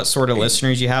don't know what sort of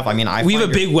listeners you have. I mean, we have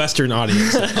a big Western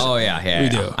audience. Oh, yeah. We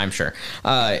do. I'm sure.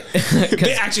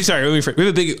 Actually, sorry. We have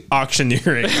a big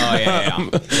auctioneering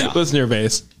listener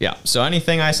base. Yeah. So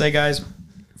anything I say, guys,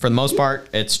 for the most part,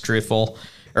 it's truthful.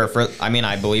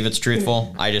 I believe it's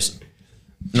truthful. I just...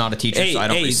 Not a teacher, so I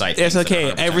don't recite. It's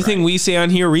okay. Everything we say on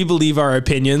here, we believe our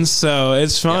opinions, so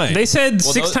it's fine. Yeah. They said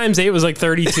 6 times 8 was like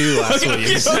 32 last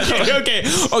week.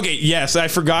 Okay. Yes, I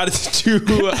forgot to.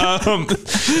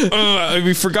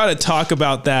 We forgot to talk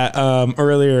about that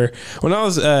earlier when I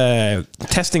was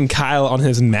testing Kyle on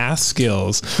his math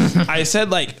skills. I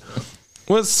said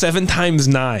what's 7 times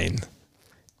 9?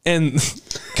 And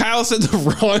Kyle said the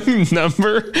wrong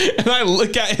number, and I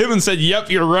look at him and said,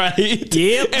 "Yep, you're right."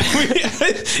 Yep.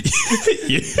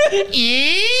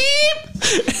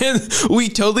 And we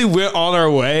totally went on our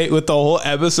way with the whole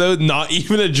episode, not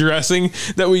even addressing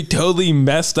that we totally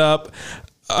messed up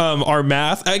our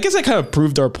math. I guess I kind of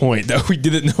proved our point that we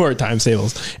didn't know our times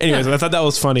tables. Anyways, I thought that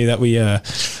was funny that we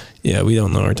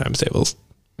don't know our times tables.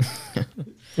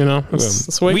 You know,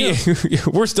 that's the way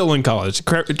we're still in college.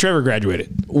 Trevor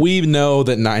graduated. We know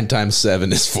that 9 times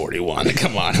 7 is 41.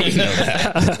 Come on, we know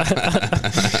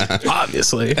that.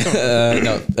 Obviously.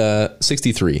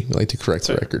 63. We like to correct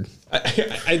the record.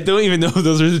 I don't even know if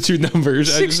those are the two numbers.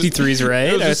 63's right.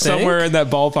 It was just somewhere in that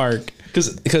ballpark.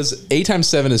 Because 8 times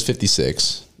 7 is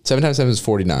 56. 7 times 7 is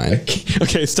 49.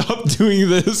 Okay, stop doing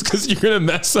this because you're going to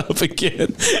mess up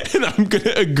again. And I'm going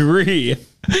to agree.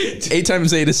 8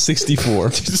 times 8 is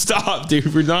 64. Stop,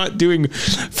 dude. We're not doing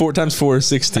 4 times 4 is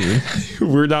 16.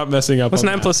 We're not messing up. What's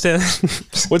 9 plus 10?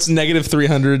 What's negative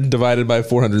 300 divided by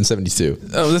 472?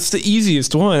 Oh, that's the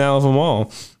easiest one out of them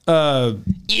all. I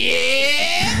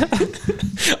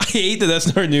hate that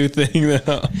that's our new thing now.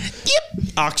 Yep.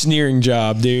 Auctioneering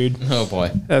job, dude. Oh boy.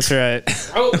 That's right.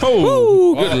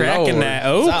 Cracking that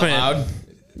open. Loud.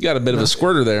 You got a bit of a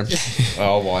squirter there.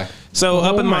 Oh boy. So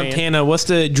up in Montana, what's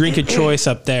the drink of choice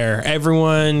up there?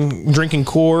 Everyone drinking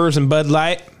Coors and Bud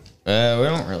Light? We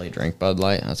don't really drink Bud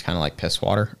Light. That's kind of like piss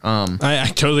water.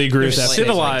 I totally agree with that.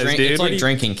 Civilized, dude. It's like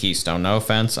drinking Keystone. No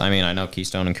offense. I mean, I know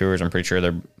Keystone and Coors. I'm pretty sure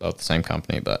they're both the same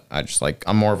company, but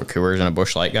I'm more of a Coors and a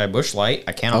Busch Light guy. Busch Light,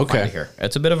 I cannot find it here.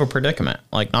 It's a bit of a predicament.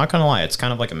 Like, not gonna lie, it's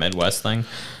kind of like a Midwest thing.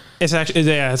 It's actually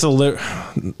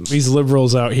these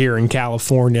liberals out here in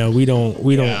California. They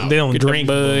don't drink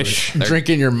Busch.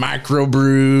 Drinking your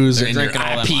microbrews and drinking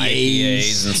all them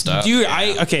IPAs and stuff. Dude,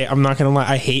 I'm not gonna lie.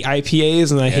 I hate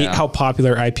IPAs and I hate how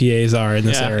popular IPAs are in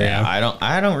this area. Yeah,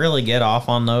 I don't really get off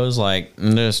on those. Like,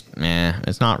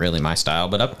 it's not really my style.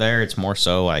 But up there, it's more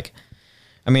so like,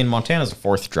 I mean, Montana's the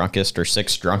 4th drunkest or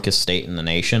 6th drunkest state in the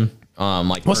nation.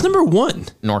 What's number 1?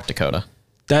 North Dakota.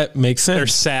 That makes sense. They're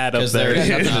sad up there.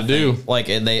 there. Nothing to do. Like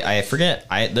I forget.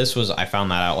 I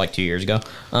found that out like 2 years ago.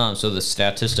 So the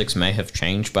statistics may have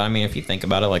changed, but I mean, if you think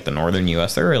about it, like the northern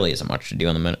U.S., there really isn't much to do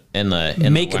in the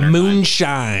make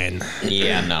moonshine.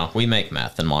 Yeah, no, we make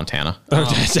meth in Montana.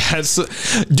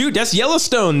 Dude, that's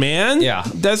Yellowstone, man. Yeah,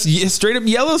 that's straight up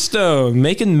Yellowstone,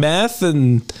 making meth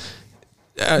and.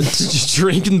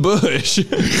 Drinking Busch.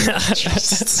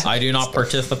 I do not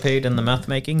participate in the meth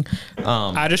making.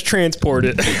 I just transport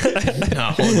it.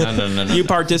 No. You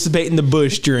participate in the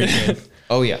Busch drinking.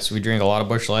 Oh yes, we drink a lot of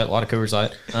Busch Light, a lot of Coors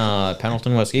Light,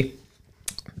 Pendleton whiskey,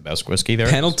 best whiskey there.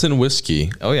 Pendleton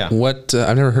whiskey. Oh yeah. What?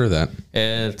 I've never heard of that.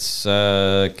 It's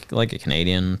like a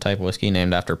Canadian type whiskey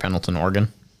named after Pendleton,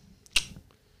 Oregon.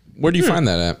 Where do you find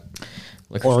that at?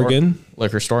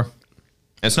 Liquor Store.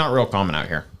 It's not real common out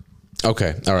here.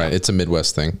 Okay. All right. It's a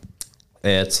Midwest thing.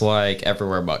 It's like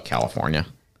everywhere but California.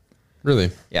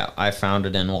 Really? Yeah, I found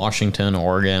it in Washington,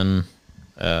 Oregon,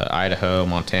 Idaho,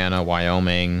 Montana,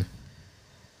 Wyoming,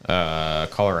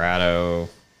 Colorado.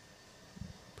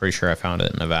 Pretty sure I found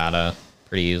it in Nevada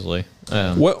pretty easily.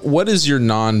 What is your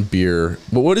non-beer?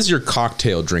 What is your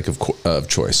cocktail drink of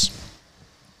choice?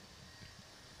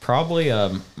 Probably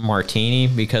a martini,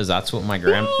 because that's what my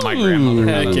grandmother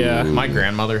had. Heck yeah. My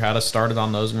grandmother had us started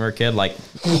on those when we were a kid. Like,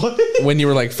 When you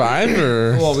were like 5,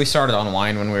 or well, we started on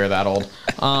wine when we were that old.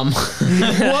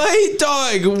 What,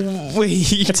 dog?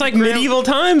 Wait, It's like medieval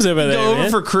times over there, go over man.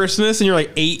 for Christmas and you're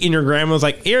like 8 and your grandma's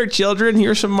like, here, children,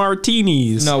 here's some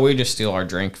martinis. No, we just steal our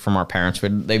drink from our parents.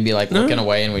 They'd be like looking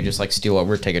away, and we just like steal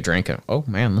over, take a drink, and oh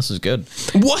man, this is good.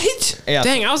 What? Yeah,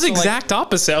 Dang, I was the so, like, exact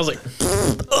opposite. I was like,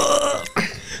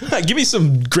 give me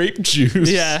some grape juice.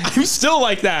 yeah. I'm still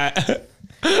like that.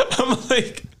 I'm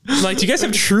like, Like, do you guys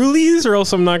have Trulies, or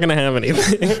else I'm not gonna have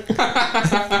anything?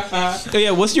 oh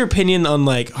yeah, what's your opinion on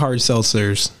like hard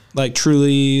seltzers? Like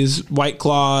Trulies, White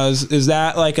Claws, is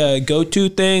that like a go-to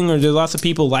thing, or do lots of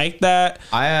people like that?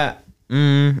 I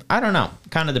don't know.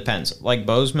 Kind of depends. Like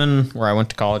Bozeman, where I went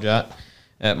to college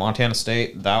at Montana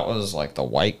State, that was like the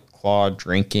White Claw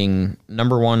drinking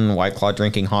 #1 White Claw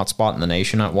drinking hotspot in the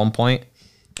nation at one point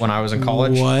when I was in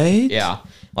college. What? Yeah.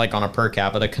 Like on a per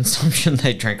capita consumption,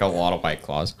 they drank a lot of White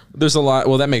Claws. There's a lot.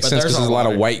 Well, that makes sense because there's a lot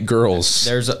of white girls.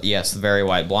 Yes, very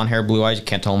white, blonde hair, blue eyes. You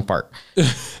can't tell them apart.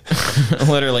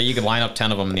 Literally, you could line up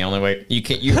 10 of them. And the only way you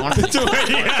can't, you honestly,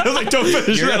 I was like, don't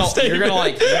finish you're that gonna statement.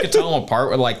 like you could tell them apart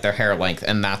with like their hair length,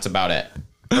 and that's about it.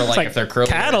 Or like, Like if they're curly,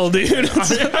 cattle, dude.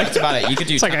 that's about it. You could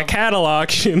do. It's like a cattle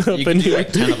auction up You in can do here.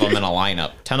 like 10 of them in a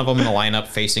lineup. 10 of them in a lineup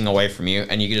facing away from you,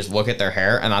 and you can just look at their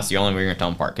hair, and that's the only way you're gonna tell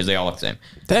them apart because they all look the same.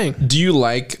 Dang. Do you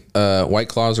like White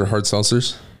Claws or hard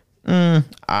seltzers?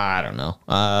 I don't know.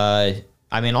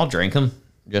 I mean, I'll drink them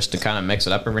just to kind of mix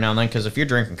it up every now and then. Because if you're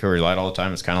drinking Coors Light all the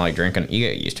time, it's kind of like drinking. You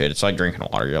get used to it. It's like drinking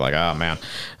water. You're like, oh man,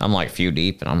 I'm like a few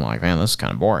deep, and I'm like, man, this is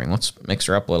kind of boring. Let's mix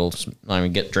her up a little. I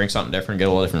mean, drink something different, get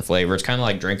a little different flavor. It's kind of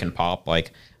like drinking pop.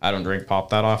 Like I don't drink pop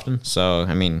that often, so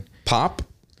I mean, Pop?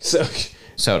 So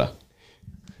soda.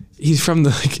 he's from the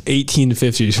like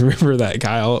 1850s. Remember that,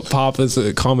 Kyle? Pop is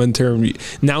a common term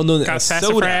now known Got as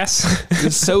soda. sassafras.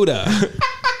 It's soda.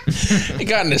 I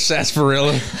got into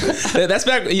sarsaparilla. That's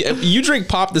back. You drink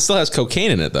pop that still has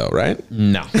cocaine in it, though, right?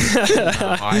 No,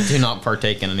 I do not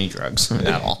partake in any drugs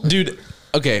at all. Dude,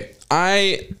 okay.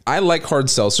 I like hard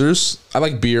seltzers. I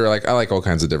like beer. I like all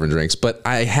kinds of different drinks. But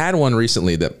I had one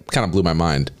recently that kind of blew my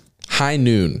mind. High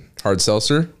Noon hard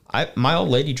seltzer. My old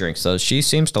lady drinks those. She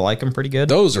seems to like them pretty good.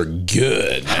 Those are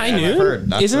good. High I've Noon? heard.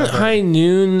 That's Isn't what I've heard. High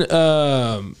Noon,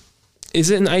 is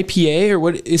it an IPA or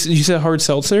what is it? You said hard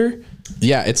seltzer?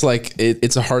 Yeah, it's like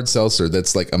it's a hard seltzer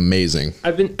that's like amazing.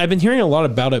 I've been hearing a lot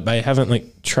about it, but I haven't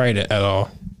like tried it at all.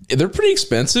 They're pretty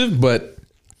expensive, but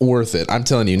worth it. I'm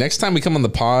telling you. Next time we come on the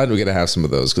pod, we gotta have some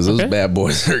of those because those Okay. bad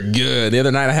boys are good. The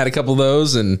other night I had a couple of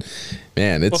those, and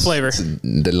man, it's What flavor? it's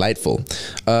delightful.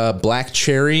 Black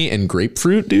cherry and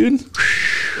grapefruit, dude.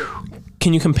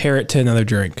 Can you compare it to another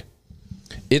drink?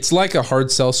 It's like a hard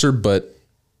seltzer, but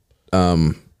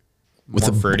with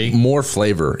More fruity? more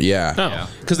flavor. Yeah, Oh.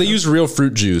 because they use real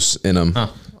fruit juice in them.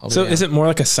 So is it more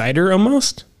like a cider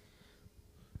almost?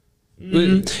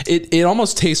 It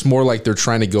almost tastes more like they're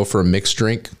trying to go for a mixed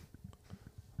drink.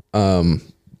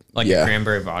 Like Yeah. a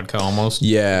cranberry vodka almost.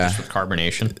 Yeah. Just with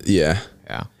carbonation. Yeah,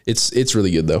 Yeah. it's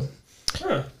really good though.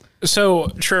 So,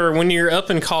 Trevor, when you're up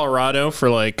in Colorado for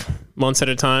like months at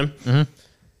a time,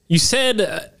 you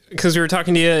said, because we were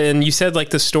talking to you, and you said like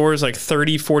the store is like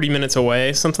 30, 40 minutes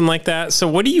away, something like that. So,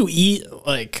 what do you eat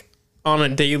like on a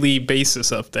daily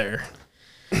basis up there?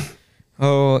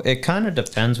 Oh, it kind of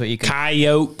depends what you can.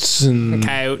 Coyotes and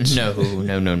Couch. No.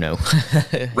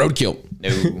 Roadkill.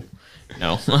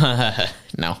 No.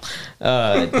 No.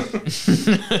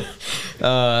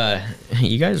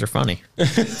 You guys are funny.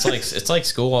 It's like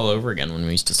school all over again when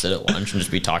we used to sit at lunch and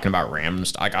just be talking about random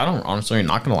stuff. Like I don't honestly,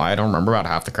 not gonna lie, I don't remember about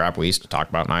half the crap we used to talk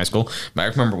about in high school. But I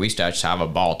remember we used to just have a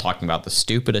ball talking about the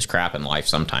stupidest crap in life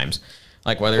sometimes.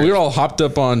 Like whether We were all hopped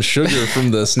up on sugar from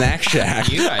the snack shack.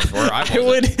 you guys were, I I wasn't.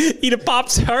 would eat a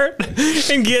Pop-Tart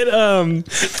and get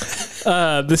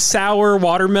the sour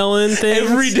watermelon thing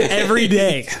Every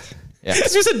day. Yeah.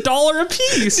 It's just $1 a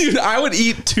piece. Dude, I would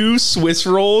eat 2 Swiss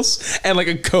rolls and like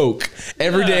a Coke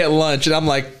every day at lunch, and I'm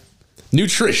like,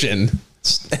 nutrition,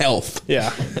 health.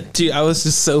 Yeah. dude, I was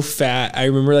just so fat. I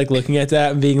remember like looking at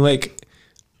that and being like,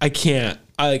 I can't.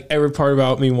 I like every part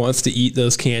about me wants to eat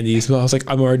those candies, but I was like,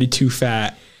 I'm already too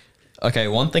fat. Okay,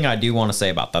 one thing I do want to say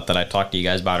about that I talked to you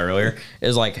guys about earlier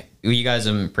is like you guys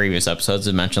in previous episodes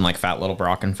have mentioned like fat little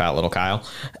Brock and fat little Kyle.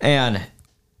 And,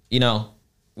 you know,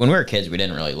 when we were kids, we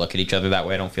didn't really look at each other that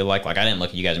way. I don't feel like I didn't look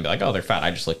at you guys and be like, oh, they're fat.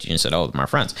 I just looked at you and said, oh, they're my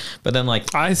friends. But then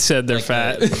like I said they're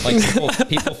fat.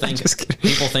 People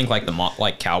think like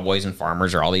like cowboys and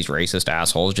farmers are all these racist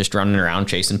assholes just running around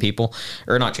chasing people,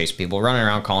 or not chasing people, running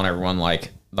around calling everyone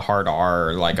like the hard R,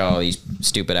 or like, oh, these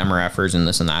stupid MRFers and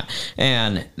this and that.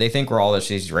 And they think we're all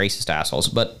these racist assholes.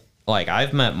 But like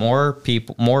I've met more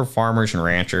people, more farmers and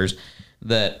ranchers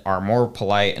that are more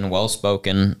polite and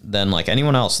well-spoken than like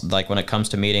anyone else. Like when it comes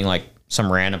to meeting like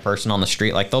some random person on the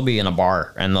street, like they'll be in a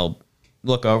bar and they'll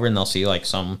look over and they'll see like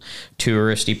some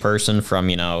touristy person from,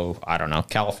 you know, I don't know,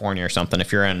 California or something.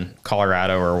 If you're in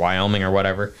Colorado or Wyoming or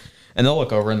whatever, and they'll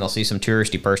look over and they'll see some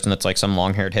touristy person that's like some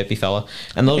long-haired hippie fella,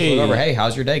 and they'll look over, hey,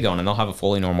 how's your day going? And they'll have a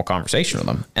fully normal conversation with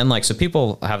them. And like, so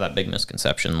people have that big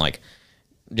misconception, like,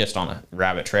 just on a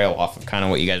rabbit trail off of kind of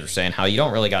what you guys were saying, how you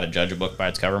don't really got to judge a book by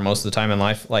its cover most of the time in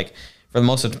life. Like for the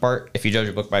most of the part, if you judge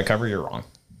a book by a cover, you're wrong.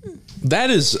 That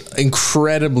is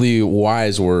incredibly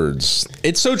wise words.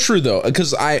 It's so true though,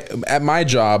 because at my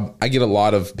job, I get a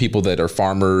lot of people that are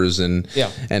farmers and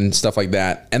stuff like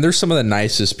that. And they're some of the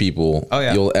nicest people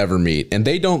you'll ever meet. And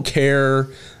they don't care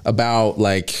about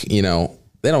like, you know,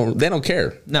 they don't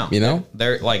care. No, you know,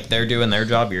 they're doing their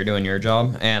job. You're doing your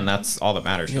job. And that's all that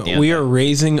matters. We are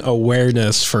raising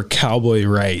awareness for cowboy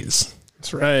rights.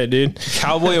 That's right, dude.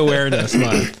 Cowboy Awareness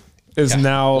Month is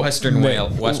now Western way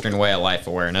of life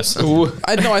awareness.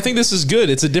 I think this is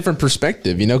good. It's a different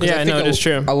perspective, you know, because I think it is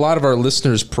true. A lot of our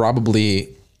listeners probably,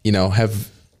 you know,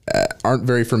 aren't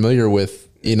very familiar with,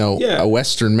 you know, a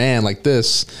Western man like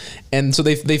this. And so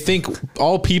they think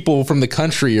all people from the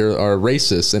country are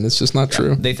racist, and it's just not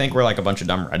true. They think we're like a bunch of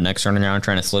dumb rednecks running around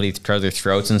trying to slit each other's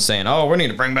throats and saying, oh, we need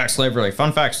to bring back slavery. Like,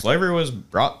 fun fact, slavery was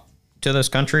brought to this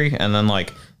country, and then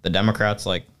like the Democrats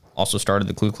like also started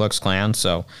the Ku Klux Klan.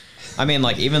 So, I mean,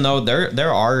 like, even though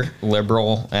there are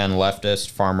liberal and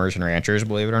leftist farmers and ranchers,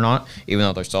 believe it or not, even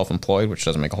though they're self-employed, which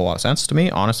doesn't make a whole lot of sense to me,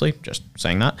 honestly, just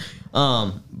saying that.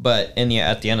 But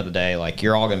at the end of the day, like,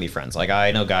 you're all going to be friends. Like,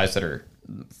 I know guys that are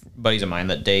buddies of mine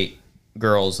that date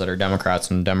girls that are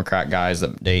Democrats and Democrat guys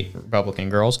that date Republican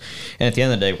girls, and at the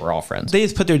end of the day, we're all friends. They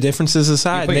just put their differences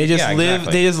aside. They just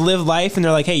live life, and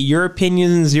they're like, hey, your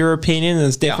opinion is your opinion, and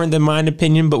it's different than mine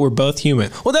opinion, but we're both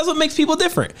human. Well, that's what makes people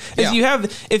different.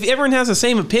 If everyone has the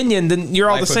same opinion, then you're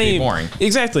all the same. Boring.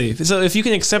 Exactly. So if you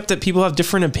can accept that people have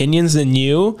different opinions than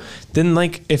you, then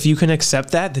like if you can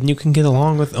accept that, then you can get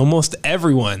along with almost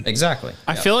everyone. Exactly.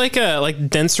 I feel like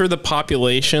denser the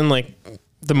population, like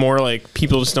the more like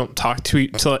people just don't talk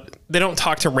they don't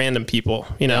talk to random people,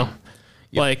 you know.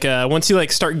 Like once you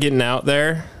like start getting out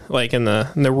there, like in the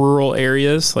rural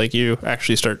areas, like you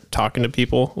actually start talking to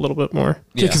people a little bit more.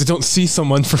 Yeah, because you don't see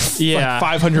someone for like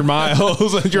 500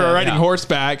 miles and you're riding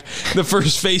horseback. The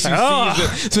first face you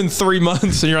see it's been 3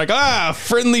 months, and you're like,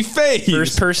 friendly face.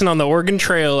 First person on the Oregon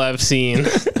Trail I've seen.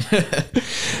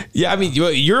 Yeah, I mean,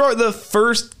 you're the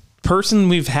first person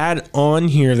we've had on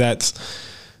here that's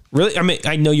really, I mean,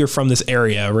 I know you're from this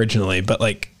area originally, but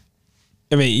like,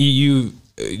 I mean,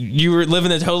 you were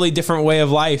living a totally different way of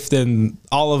life than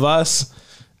all of us.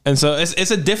 And so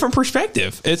it's a different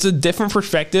perspective. It's a different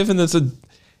perspective. And I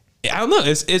don't know.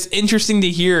 It's interesting to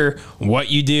hear what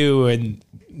you do and,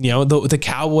 you know, the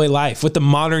cowboy life, what the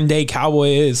modern day cowboy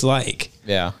is like.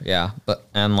 Yeah. Yeah. But,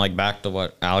 and like back to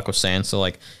what Alec was saying. So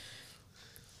like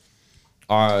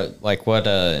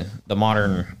the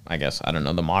modern, I guess, I don't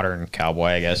know, the modern cowboy,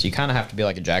 I guess, you kind of have to be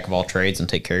like a jack of all trades and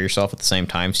take care of yourself at the same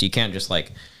time. So you can't just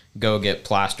like go get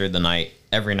plastered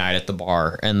every night at the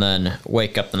bar and then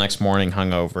wake up the next morning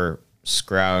hungover,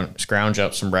 scrounge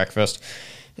up some breakfast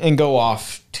and go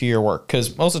off to your work.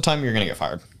 Because most of the time you're going to get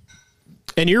fired.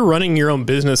 And you're running your own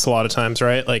business a lot of times,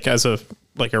 right? Like as a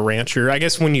rancher, I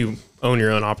guess when you own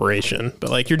your own operation, but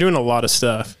like you're doing a lot of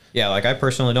stuff. Yeah, like I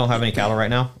personally don't have any cattle right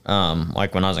now.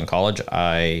 Like when I was in college,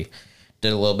 I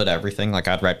did a little bit of everything. Like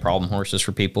I'd ride problem horses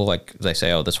for people. Like they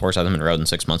say, oh, this horse hasn't been rode in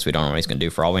 6 months. We don't know what he's going to do.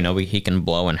 For all we know, he can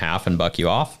blow in half and buck you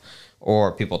off.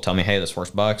 Or people tell me, hey, this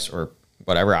horse bucks or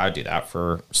whatever. I would do that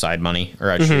for side money, or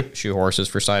I'd shoot horses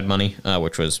for side money,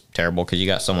 which was terrible because you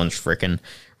got someone's freaking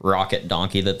rocket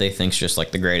donkey that they think's just like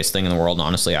the greatest thing in the world. And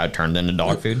honestly, I'd turned into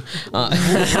dog food.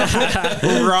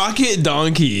 Rocket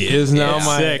donkey is now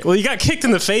sick. Well, you got kicked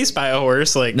in the face by a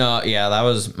horse. Like no, yeah, that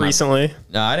was recently.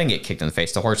 No, I didn't get kicked in the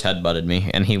face. The horse head butted me,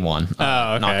 and he won.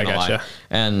 Oh, okay, not gonna I gotcha. lie.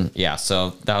 And yeah,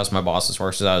 so that was my boss's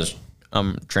horses.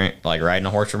 like riding a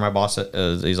horse for my boss.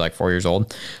 He's like 4 years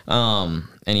old.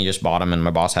 And he just bought him, and my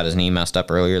boss had his knee messed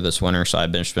up earlier this winter, so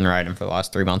I've just been riding for the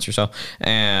last 3 months or so.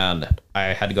 And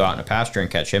I had to go out in a pasture and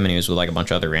catch him, and he was with like a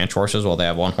bunch of other ranch horses. Well, they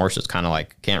have one horse that's kind of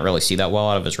like can't really see that well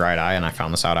out of his right eye, and I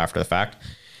found this out after the fact.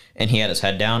 And he had his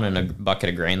head down in a bucket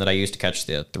of grain that I used to catch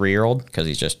the 3-year-old, because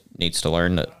he just needs to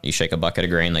learn that you shake a bucket of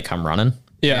grain, they come running.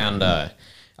 Yeah. And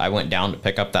I went down to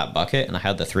pick up that bucket, and I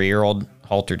had the 3-year-old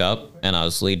haltered up, and I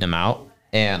was leading him out.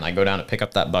 And I go down to pick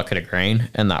up that bucket of grain,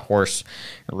 and that horse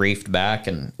reefed back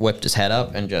and whipped his head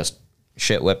up and just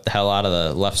shit whipped the hell out of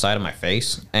the left side of my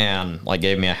face and like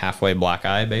gave me a halfway black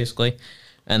eye basically.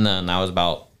 And then that was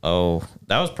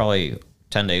probably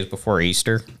 10 days before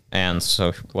Easter. And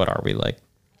so what are we, like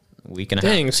a week and a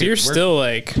half? Dang, so you're still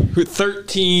like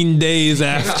 13 days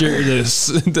after the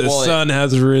sun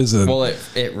has risen. Well,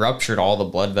 it ruptured all the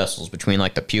blood vessels between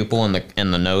like the pupil and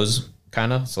the nose.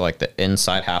 Kind of, so like the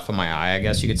inside half of my eye, I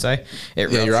guess you could say.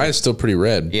 Your eye is still pretty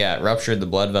red. Yeah, it ruptured the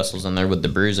blood vessels in there with the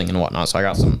bruising and whatnot. So I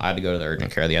had to go to the urgent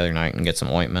care the other night and get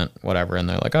some ointment, whatever. And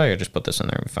they're like, "Oh, yeah, just put this in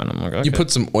there." We found them. Like, okay. You put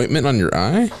some ointment on your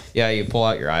eye? Yeah, you pull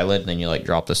out your eyelid and then you like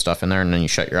drop this stuff in there, and then you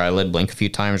shut your eyelid, blink a few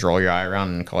times, roll your eye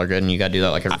around, and color good. And you got to do that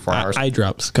like every 4 hours. Eye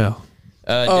drops, go.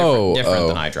 Different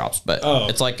than eye drops, but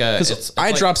it's like it's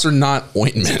eye drops are not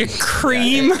ointment.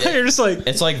 cream. You're just like,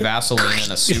 it's like Vaseline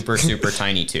in a super super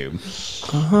tiny tube.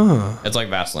 It's like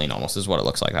Vaseline almost is what it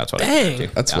looks like. That's what I do.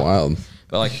 That's wild.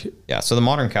 But like, yeah, so the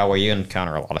modern cowboy, you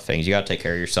encounter a lot of things. You got to take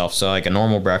care of yourself. So like a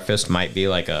normal breakfast might be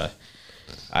like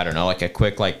like a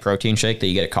quick like protein shake that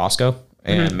you get at Costco.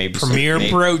 And maybe Premier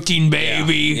protein,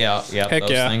 baby. Yeah, Heck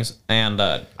those yeah. things. And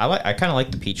I kind of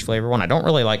like the peach flavor one. I don't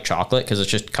really like chocolate because it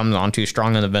just comes on too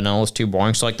strong, and the vanilla is too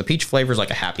boring. So like the peach flavor is like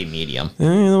a happy medium. You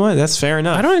know what? That's fair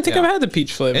enough. I don't even think I've had the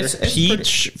peach flavor. It's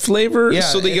Peach flavor? Yeah,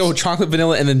 so they go chocolate,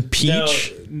 vanilla, and then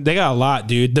peach? They got a lot,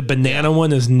 dude. The banana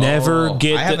one is never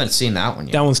get. I haven't seen that one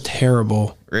yet. That one's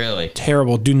terrible. Really?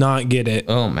 Terrible. Do not get it.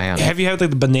 Oh man. Have you had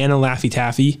like the banana Laffy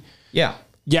Taffy? Yeah.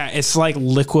 Yeah, it's like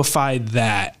liquefied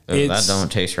that. That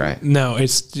don't taste right. No,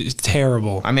 it's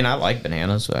terrible. I mean, I like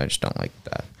bananas, but I just don't like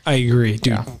that. I agree,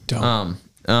 dude. Yeah. Don't.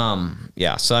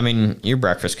 Yeah. So I mean, your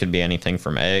breakfast could be anything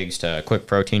from eggs to a quick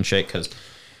protein shake. Because,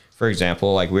 for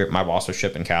example, like my boss was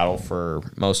shipping cattle for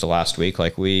most of last week.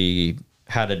 Like we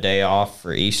had a day off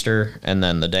for Easter, and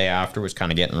then the day after was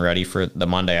kind of getting ready for the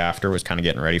Monday after was kind of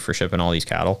getting ready for shipping all these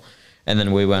cattle. And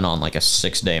then we went on like a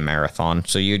 6-day marathon.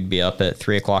 So you'd be up at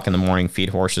 3 o'clock in the morning, feed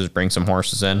horses, bring some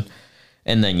horses in.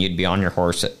 And then you'd be on your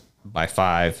horse by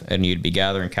 5, and you'd be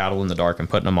gathering cattle in the dark and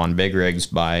putting them on big rigs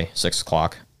by 6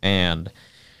 o'clock. And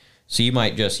so you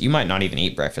might not even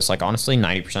eat breakfast. Like honestly,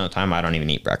 90% of the time I don't even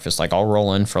eat breakfast. Like I'll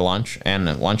roll in for lunch, and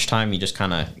at lunchtime you just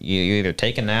kind of, you either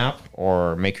take a nap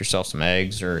or make yourself some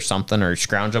eggs or something, or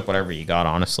scrounge up whatever you got,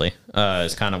 honestly,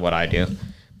 is kind of what I do.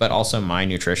 But also my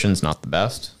nutrition's not the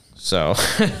best. So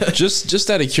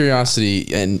just out of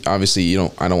curiosity, and obviously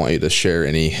I don't want you to share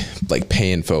any like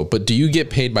pay info, but do you get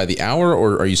paid by the hour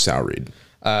or are you salaried?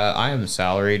 I am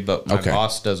salaried, but my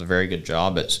boss does a very good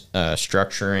job at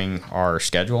structuring our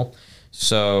schedule.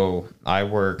 So I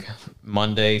work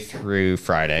Monday through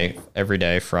Friday every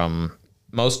day. From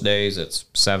most days it's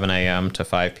 7 a.m. to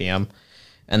 5 p.m.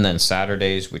 And then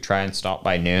Saturdays we try and stop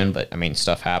by noon, but I mean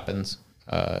stuff happens.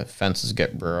 Fences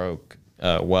get broke.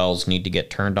 Wells need to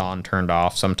get turned on, turned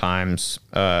off sometimes,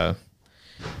 that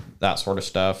sort of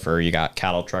stuff, or you got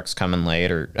cattle trucks coming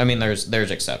late, or I mean, there's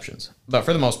exceptions, but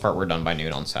for the most part, we're done by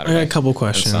noon on Saturday. I got a couple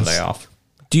questions. Sunday off.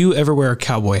 Do you ever wear a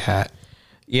cowboy hat?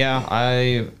 Yeah,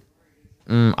 I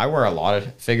wear a lot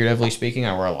of, figuratively speaking,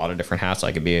 I wear a lot of different hats.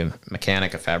 I could be a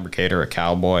mechanic, a fabricator, a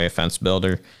cowboy, a fence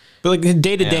builder. But like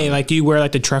day to day, like do you wear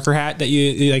like the trucker hat that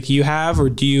you have,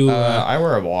 or do you? I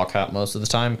wear a walk hat most of the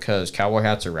time because cowboy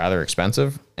hats are rather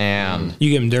expensive, and you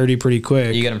get them dirty pretty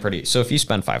quick. You get them pretty. So if you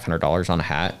spend $500 on a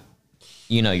hat,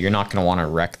 you're not going to want to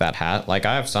wreck that hat. Like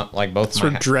I have some, like both.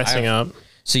 For dressing up.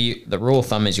 So the rule of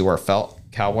thumb is you wear felt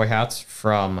cowboy hats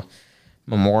from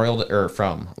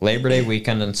from Labor Day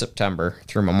weekend in September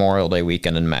through Memorial Day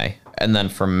weekend in May, and then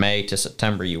from May to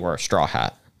September you wear a straw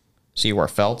hat. So you wear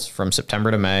felts from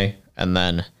September to May, and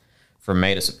then from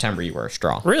May to September you wear a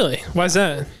straw. Really? Why is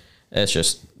that? That's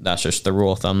just the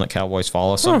rule of thumb that cowboys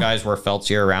follow. Some guys wear felts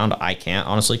year round. I can't,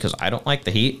 honestly, because I don't like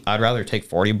the heat. I'd rather take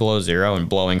 40 below zero and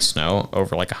blowing snow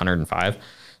over like 105.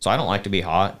 So I don't like to be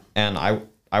hot, and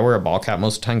I wear a ball cap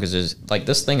most of the time because like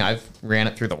this thing, I've ran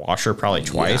it through the washer probably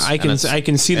twice. I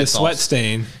can see the sweat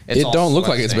stain. It don't look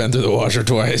like it's been through the washer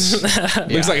twice.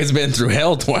 Looks like it's been through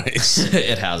hell twice.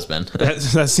 It has been.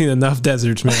 That's seen enough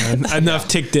deserts, man. Enough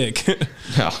tick dick.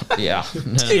 Yeah.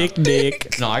 Tick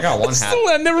dick. No, I got one hat.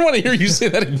 I never want to hear you say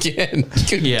that again.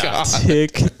 Good Yeah. God.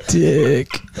 Tick dick.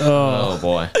 Oh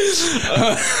boy.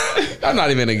 I'm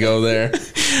not even going to go there.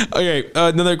 Okay,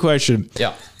 another question.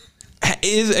 Yeah.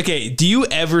 Do you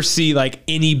ever see like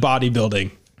any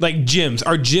bodybuilding? Like gyms?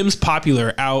 Are gyms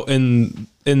popular out in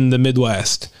the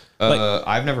Midwest?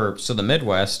 I've never. So the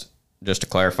Midwest, just to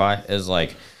clarify, is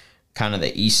like kind of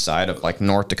the east side of like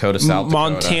North Dakota, South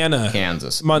Dakota, Montana,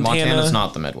 Kansas. Montana. Montana's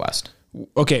not the Midwest.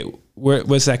 Okay,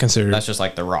 what's that considered? That's just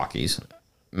like the Rockies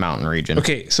mountain region.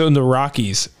 Okay, so in the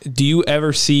Rockies, do you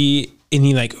ever see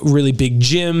any like really big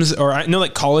gyms? Or I know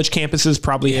like college campuses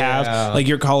probably have, like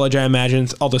your college, I imagine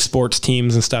all the sports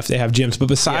teams and stuff, they have gyms. But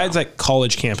besides like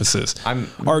college campuses,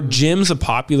 are gyms a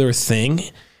popular thing?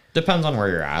 Depends on where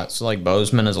you're at. So like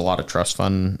Bozeman is a lot of trust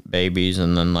fund babies,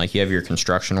 and then like you have your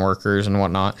construction workers and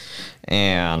whatnot,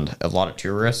 and a lot of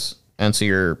tourists. And so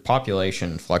your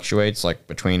population fluctuates like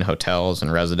between hotels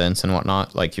and residents and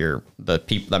whatnot. Like the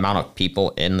amount of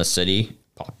people in the city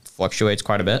fluctuates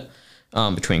quite a bit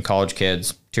between college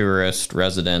kids, tourists,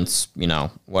 residents,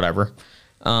 whatever.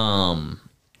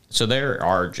 So there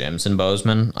are gyms in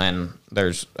Bozeman, and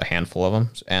there's a handful of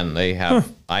them, and they have.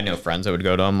 I know friends that would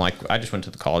go to them. Like I just went to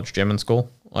the college gym in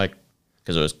school, like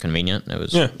because it was convenient. It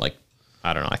was like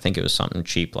I don't know. I think it was something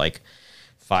cheap, like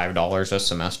 $5 a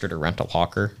semester to rent a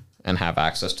locker and have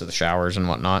access to the showers and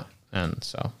whatnot, and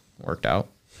so it worked out.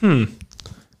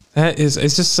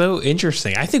 It's just so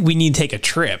interesting. I think we need to take a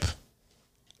trip.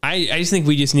 I just think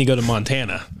we just need to go to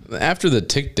Montana. After the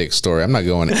tick dick story, I'm not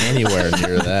going anywhere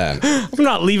near that. I'm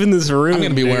not leaving this room. I'm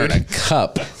going to be wearing a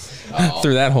cup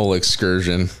through that whole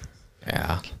excursion.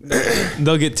 Yeah,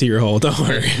 They'll get to your hole. Don't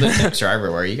worry. the ticks are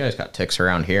everywhere. You guys got ticks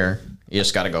around here. You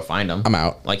just got to go find them. I'm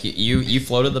out. Like you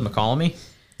floated the McCollum?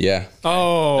 Yeah.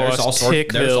 Oh, There's all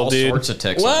sorts of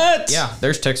ticks. What? Yeah,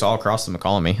 there's ticks all across the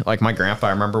McCollum. Like my grandpa, I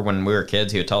remember when we were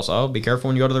kids, he would tell us, "Oh, be careful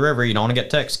when you go to the river. You don't want to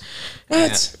get ticks."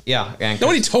 What? And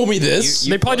Nobody told me this.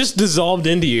 They probably just dissolved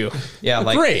into you. Yeah,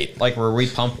 like Great. like where we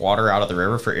pump water out of the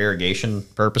river for irrigation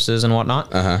purposes and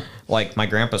whatnot. Like my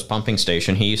grandpa's pumping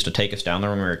station, he used to take us down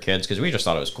there when we were kids because we just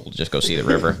thought it was cool to just go see the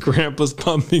river. Grandpa's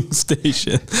pumping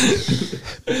station.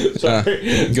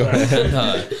 Sorry. Go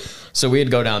ahead. So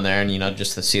we'd go down there and,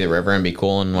 just to see the river and be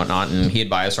cool and whatnot. And he'd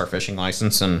buy us our fishing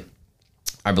license. And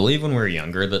I believe when we were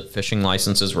younger that fishing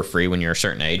licenses were free when you're a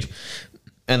certain age.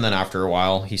 And then after a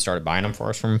while, he started buying them for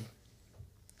us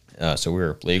so we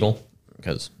were legal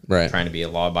because trying to be a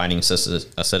law-abiding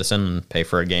citizen and pay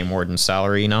for a game warden's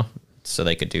salary, so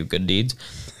they could do good deeds.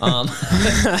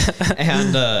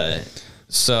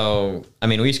 So, I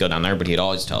mean, we used to go down there, but he'd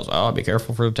always tell us, "Oh, be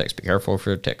careful for the ticks, be careful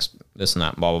for the ticks, this and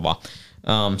that, blah, blah,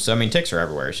 blah." So, I mean, ticks are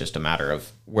everywhere. It's just a matter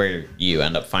of where you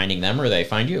end up finding them or they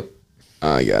find you.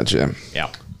 I gotcha.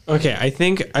 Yeah. Okay, I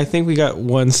think we got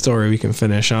one story we can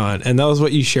finish on, and that was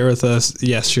what you shared with us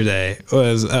yesterday.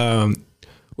 Was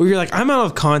where you're like, I'm out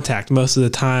of contact most of the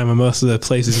time and most of the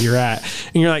places you're at,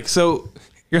 and you're like, so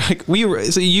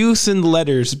you send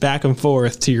letters back and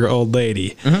forth to your old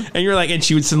lady, and you're like, and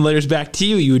she would send letters back to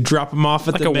you. You would drop them off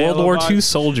at Like the a World War II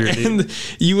soldier, and dude.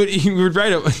 you would write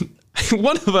them.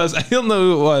 One of us, I don't know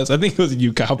who it was. I think it was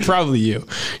you, Kyle. Probably you.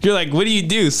 You're like, what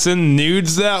do? Send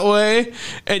nudes that way?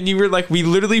 And you were like, we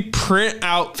literally print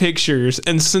out pictures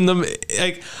and send them.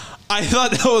 Like, I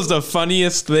thought that was the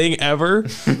funniest thing ever.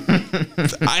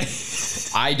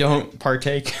 I don't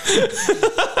partake.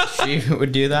 She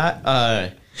would do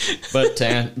that. But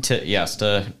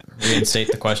to reinstate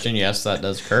the question, yes, that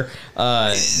does occur.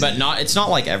 But it's not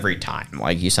like every time.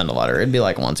 Like you send a letter, it'd be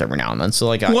like once every now and then. So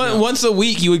like once a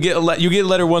week, you would get a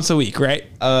letter once a week, right?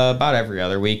 About every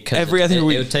other week. It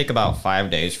would take about 5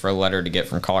 days for a letter to get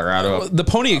from Colorado. The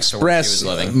Pony Express,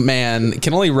 man,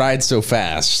 can only ride so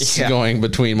fast going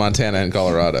between Montana and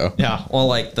Colorado. Yeah,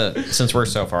 well, since we're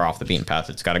so far off the beaten path,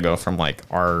 it's got to go from like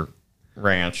our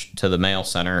ranch to the mail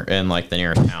center in like the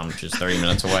nearest town, which is 30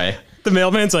 minutes away. The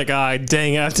mailman's like,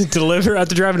 dang, I have to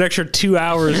drive an extra 2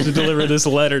 hours to deliver this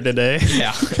letter today.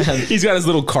 Yeah. He's got his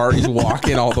little cart. He's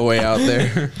walking all the way out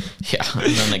there. Yeah.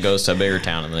 And then it goes to a bigger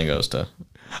town and then it goes to...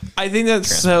 I think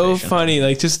that's so funny.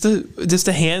 Like just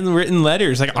the handwritten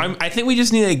letters. Like I think we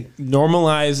just need to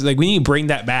normalize. Like we need to bring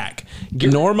that back.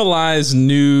 Normalize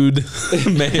nude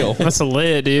mail. That's a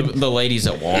lid, dude. The ladies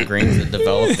at Walgreens that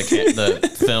developed the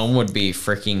film would be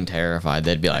freaking terrified.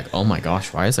 They'd be like, "Oh my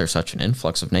gosh, why is there such an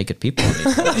influx of naked people?"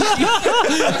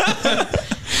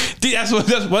 Dude, that's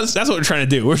what we're trying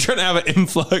to do. We're trying to have an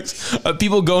influx of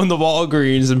people going to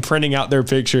Walgreens and printing out their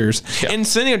pictures and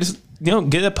sending it. Just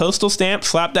get a postal stamp,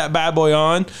 slap that bad boy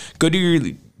on, go to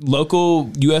your local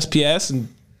USPS and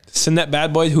send that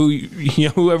bad boy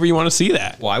whoever you want to see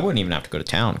that. Well, I wouldn't even have to go to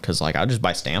town because like I'll just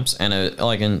buy stamps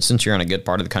and since you're in a good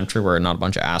part of the country where not a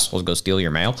bunch of assholes go steal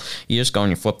your mail, you just go and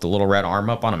you flip the little red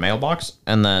arm up on a mailbox,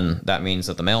 and then that means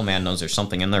that the mailman knows there's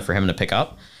something in there for him to pick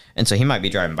up. And so he might be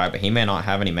driving by, but he may not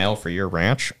have any mail for your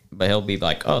ranch, but he'll be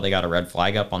like, oh, they got a red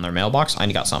flag up on their mailbox.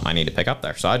 I got something I need to pick up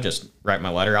there. So I just write my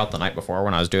letter out the night before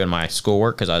when I was doing my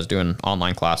schoolwork, because I was doing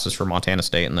online classes for Montana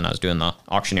State, and then I was doing the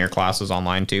auctioneer classes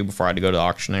online too before I had to go to the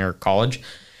auctioneer college.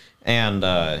 And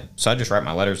so I just write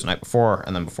my letters the night before,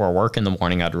 and then before work in the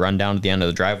morning, I'd run down to the end of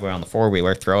the driveway on the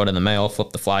four-wheeler, throw it in the mail,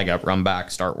 flip the flag up, run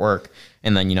back, start work.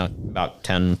 And then, about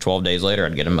 10, 12 days later,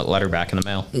 I'd get him a letter back in the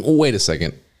mail. Wait a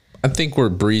second. I think we're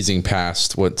breezing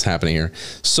past what's happening here.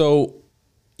 So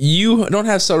you don't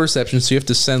have cell reception, so you have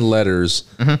to send letters,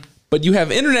 but you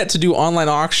have internet to do online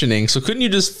auctioning. So couldn't you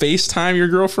just FaceTime your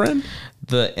girlfriend?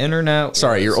 The internet.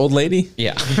 Sorry, your old lady?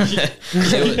 Yeah.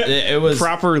 it was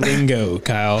Proper lingo,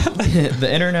 Kyle. The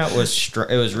internet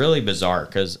was really bizarre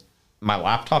because my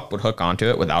laptop would hook onto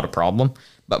it without a problem,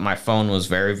 but my phone was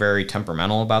very, very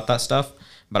temperamental about that stuff.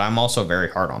 But I'm also very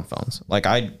hard on phones. Like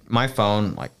my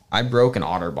phone, I broke an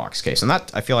OtterBox case, and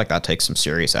that I feel like that takes some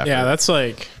serious effort. Yeah, that's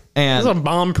a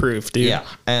bomb proof, dude. Yeah,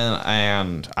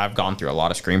 and I've gone through a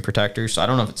lot of screen protectors, so I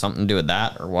don't know if it's something to do with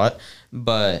that or what,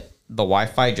 but the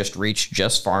Wi-Fi just reached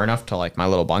just far enough to my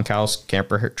little bunkhouse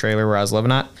camper trailer where I was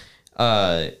living at.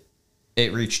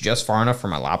 It reached just far enough for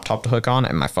my laptop to hook on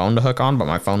and my phone to hook on, but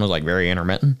my phone was very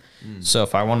intermittent. So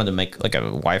if I wanted to make a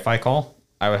Wi-Fi call,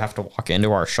 I would have to walk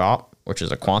into our shop, which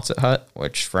is a Quonset hut,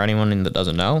 which for anyone that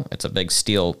doesn't know, it's a big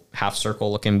steel half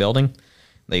circle looking building.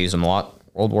 They use them a lot.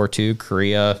 World War II,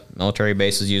 Korea, military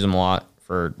bases use them a lot.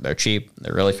 They're cheap.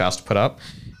 They're really fast to put up,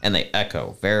 and they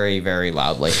echo very, very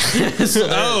loudly. So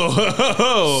I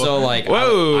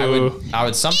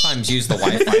would sometimes use the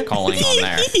Wi-Fi calling on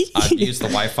there. I'd use the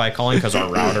Wi-Fi calling because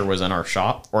our router was in our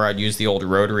shop, or I'd use the old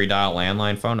rotary dial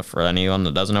landline phone. For anyone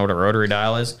that doesn't know what a rotary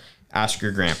dial is, ask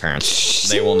your grandparents.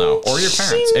 They will know. Or your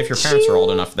parents. If your parents are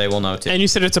old enough, they will know too. And you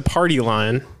said it's a party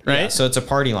line, right? Yeah, so it's a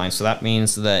party line. So that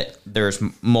means that there's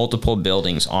multiple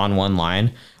buildings on one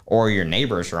line, or your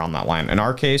neighbors are on that line. In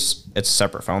our case, it's a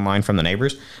separate phone line from the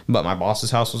neighbors, but my boss's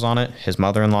house was on it. His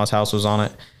mother-in-law's house was on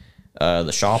it.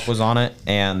 The shop was on it.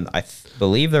 And I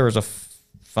believe there was a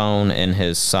phone in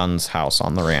his son's house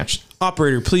on the ranch.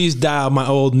 Operator, please dial my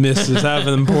old missus. I have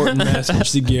an important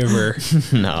message to give her.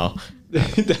 No.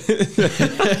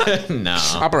 No.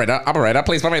 Operator,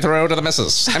 please put me through to the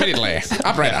missus immediately.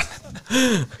 Operator.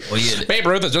 Babe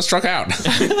Ruth has just struck out.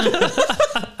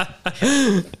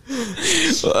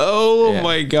 Oh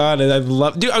my God. And I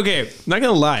love, dude. Okay. Not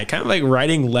gonna lie. Kind of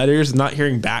writing letters and not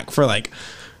hearing back for a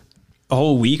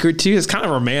whole week or two. It's kind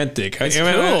of romantic.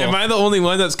 Am I the only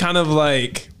one that's kind of man,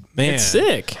 it's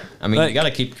sick? I mean, you got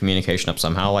to keep communication up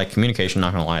somehow. Communication,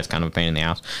 not gonna lie, is kind of a pain in the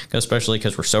ass, especially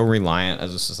because we're so reliant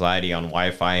as a society on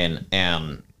Wi-Fi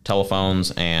and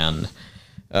telephones and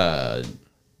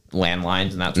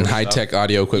landlines and that sort of high-tech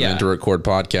audio equipment to record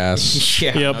podcasts.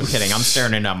 Yeah, no kidding. I'm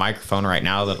staring into a microphone right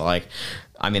now that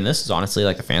this is honestly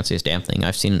the fanciest damn thing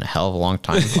I've seen in a hell of a long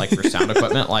time. For sound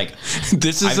equipment,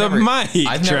 this is a mic,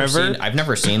 Trevor. I've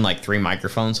never seen 3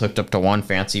 microphones hooked up to one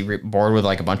fancy board with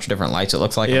a bunch of different lights. It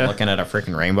looks like I'm looking at a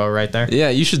freaking rainbow right there. Yeah,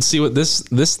 you should see what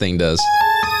this thing does.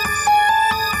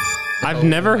 I've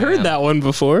never heard that one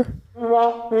before.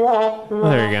 Oh,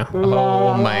 there you go.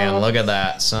 Oh man, look at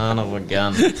that son of a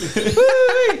gun.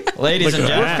 Ladies and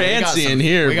gentlemen, we're fancy in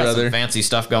here, we got brother. some fancy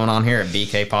stuff going on here at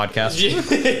BK Podcast.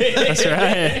 That's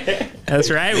right.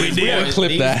 That's right. We do.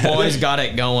 These boys got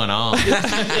it going on.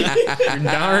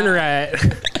 You're darn right.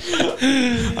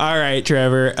 All right,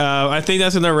 Trevor. I think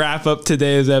that's going to wrap up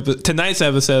tonight's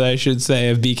episode, I should say,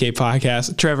 of BK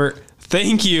Podcast. Trevor,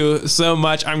 thank you so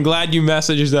much. I'm glad you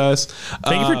messaged us.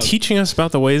 Thank you for teaching us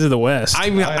about the ways of the West.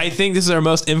 I think this is our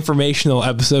most informational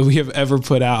episode we have ever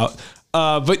put out.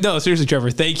 But no, seriously,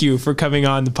 Trevor, thank you for coming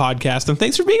on the podcast, and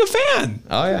thanks for being a fan.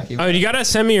 Oh yeah. You gotta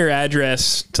send me your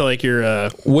address to your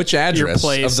which address your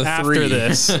place of the after 3?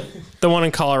 This. The one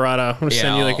in Colorado. I'm gonna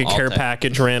send you a care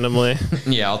package randomly.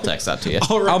 Yeah, I'll text that to you.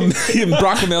 All right.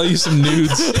 Brock will mail you some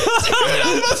nudes. No.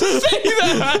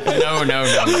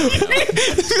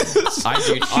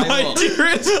 My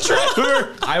dearest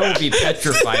Trevor. I will be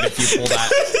petrified if you pull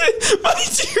that. My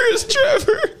dearest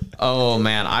Trevor. Oh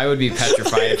man, I would be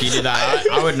petrified if you did that.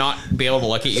 I would not be able to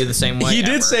look at you the same way. He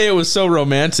did say it was so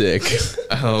romantic.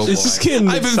 Oh boy. It's just getting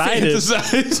I've been excited.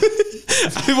 fantasized.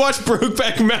 I watched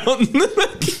Brokeback Mountain.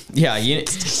 Yeah,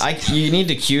 you need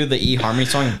to cue the eHarmony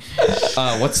song.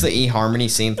 What's the eHarmony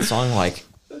synth song like?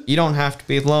 You don't have to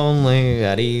be lonely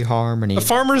at eHarmony.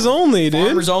 Farmers Only, dude.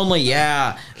 Farmers Only,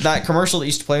 yeah. That commercial that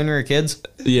used to play when we were kids.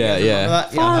 Yeah, yeah.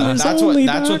 That's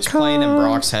what's playing in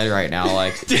Brock's head right now.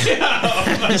 Like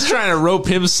He's trying to rope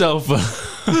himself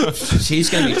he's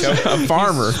gonna be a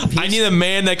farmer. I need a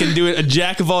man that can do it, a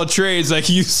jack of all trades, like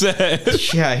you said.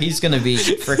 Yeah, he's gonna be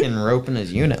freaking roping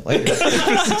his unit later.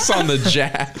 It's on the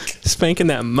jack. Spanking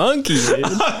that monkey, dude.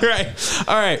 All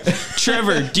right.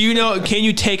 Trevor, can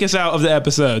you take us out of the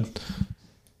episode?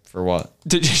 For what?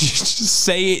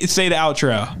 Say the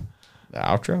outro. The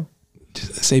outro?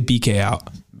 Say BK out.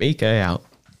 BK out.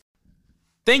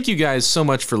 Thank you guys so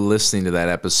much for listening to that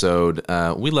episode.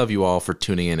 We love you all for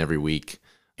tuning in every week.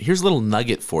 Here's a little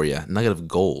nugget for you, nugget of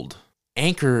gold.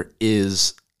 Anchor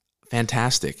is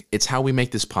fantastic. It's how we make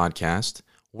this podcast.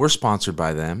 We're sponsored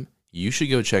by them. You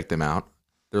should go check them out.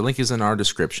 Their link is in our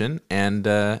description. And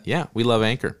yeah, we love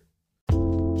Anchor.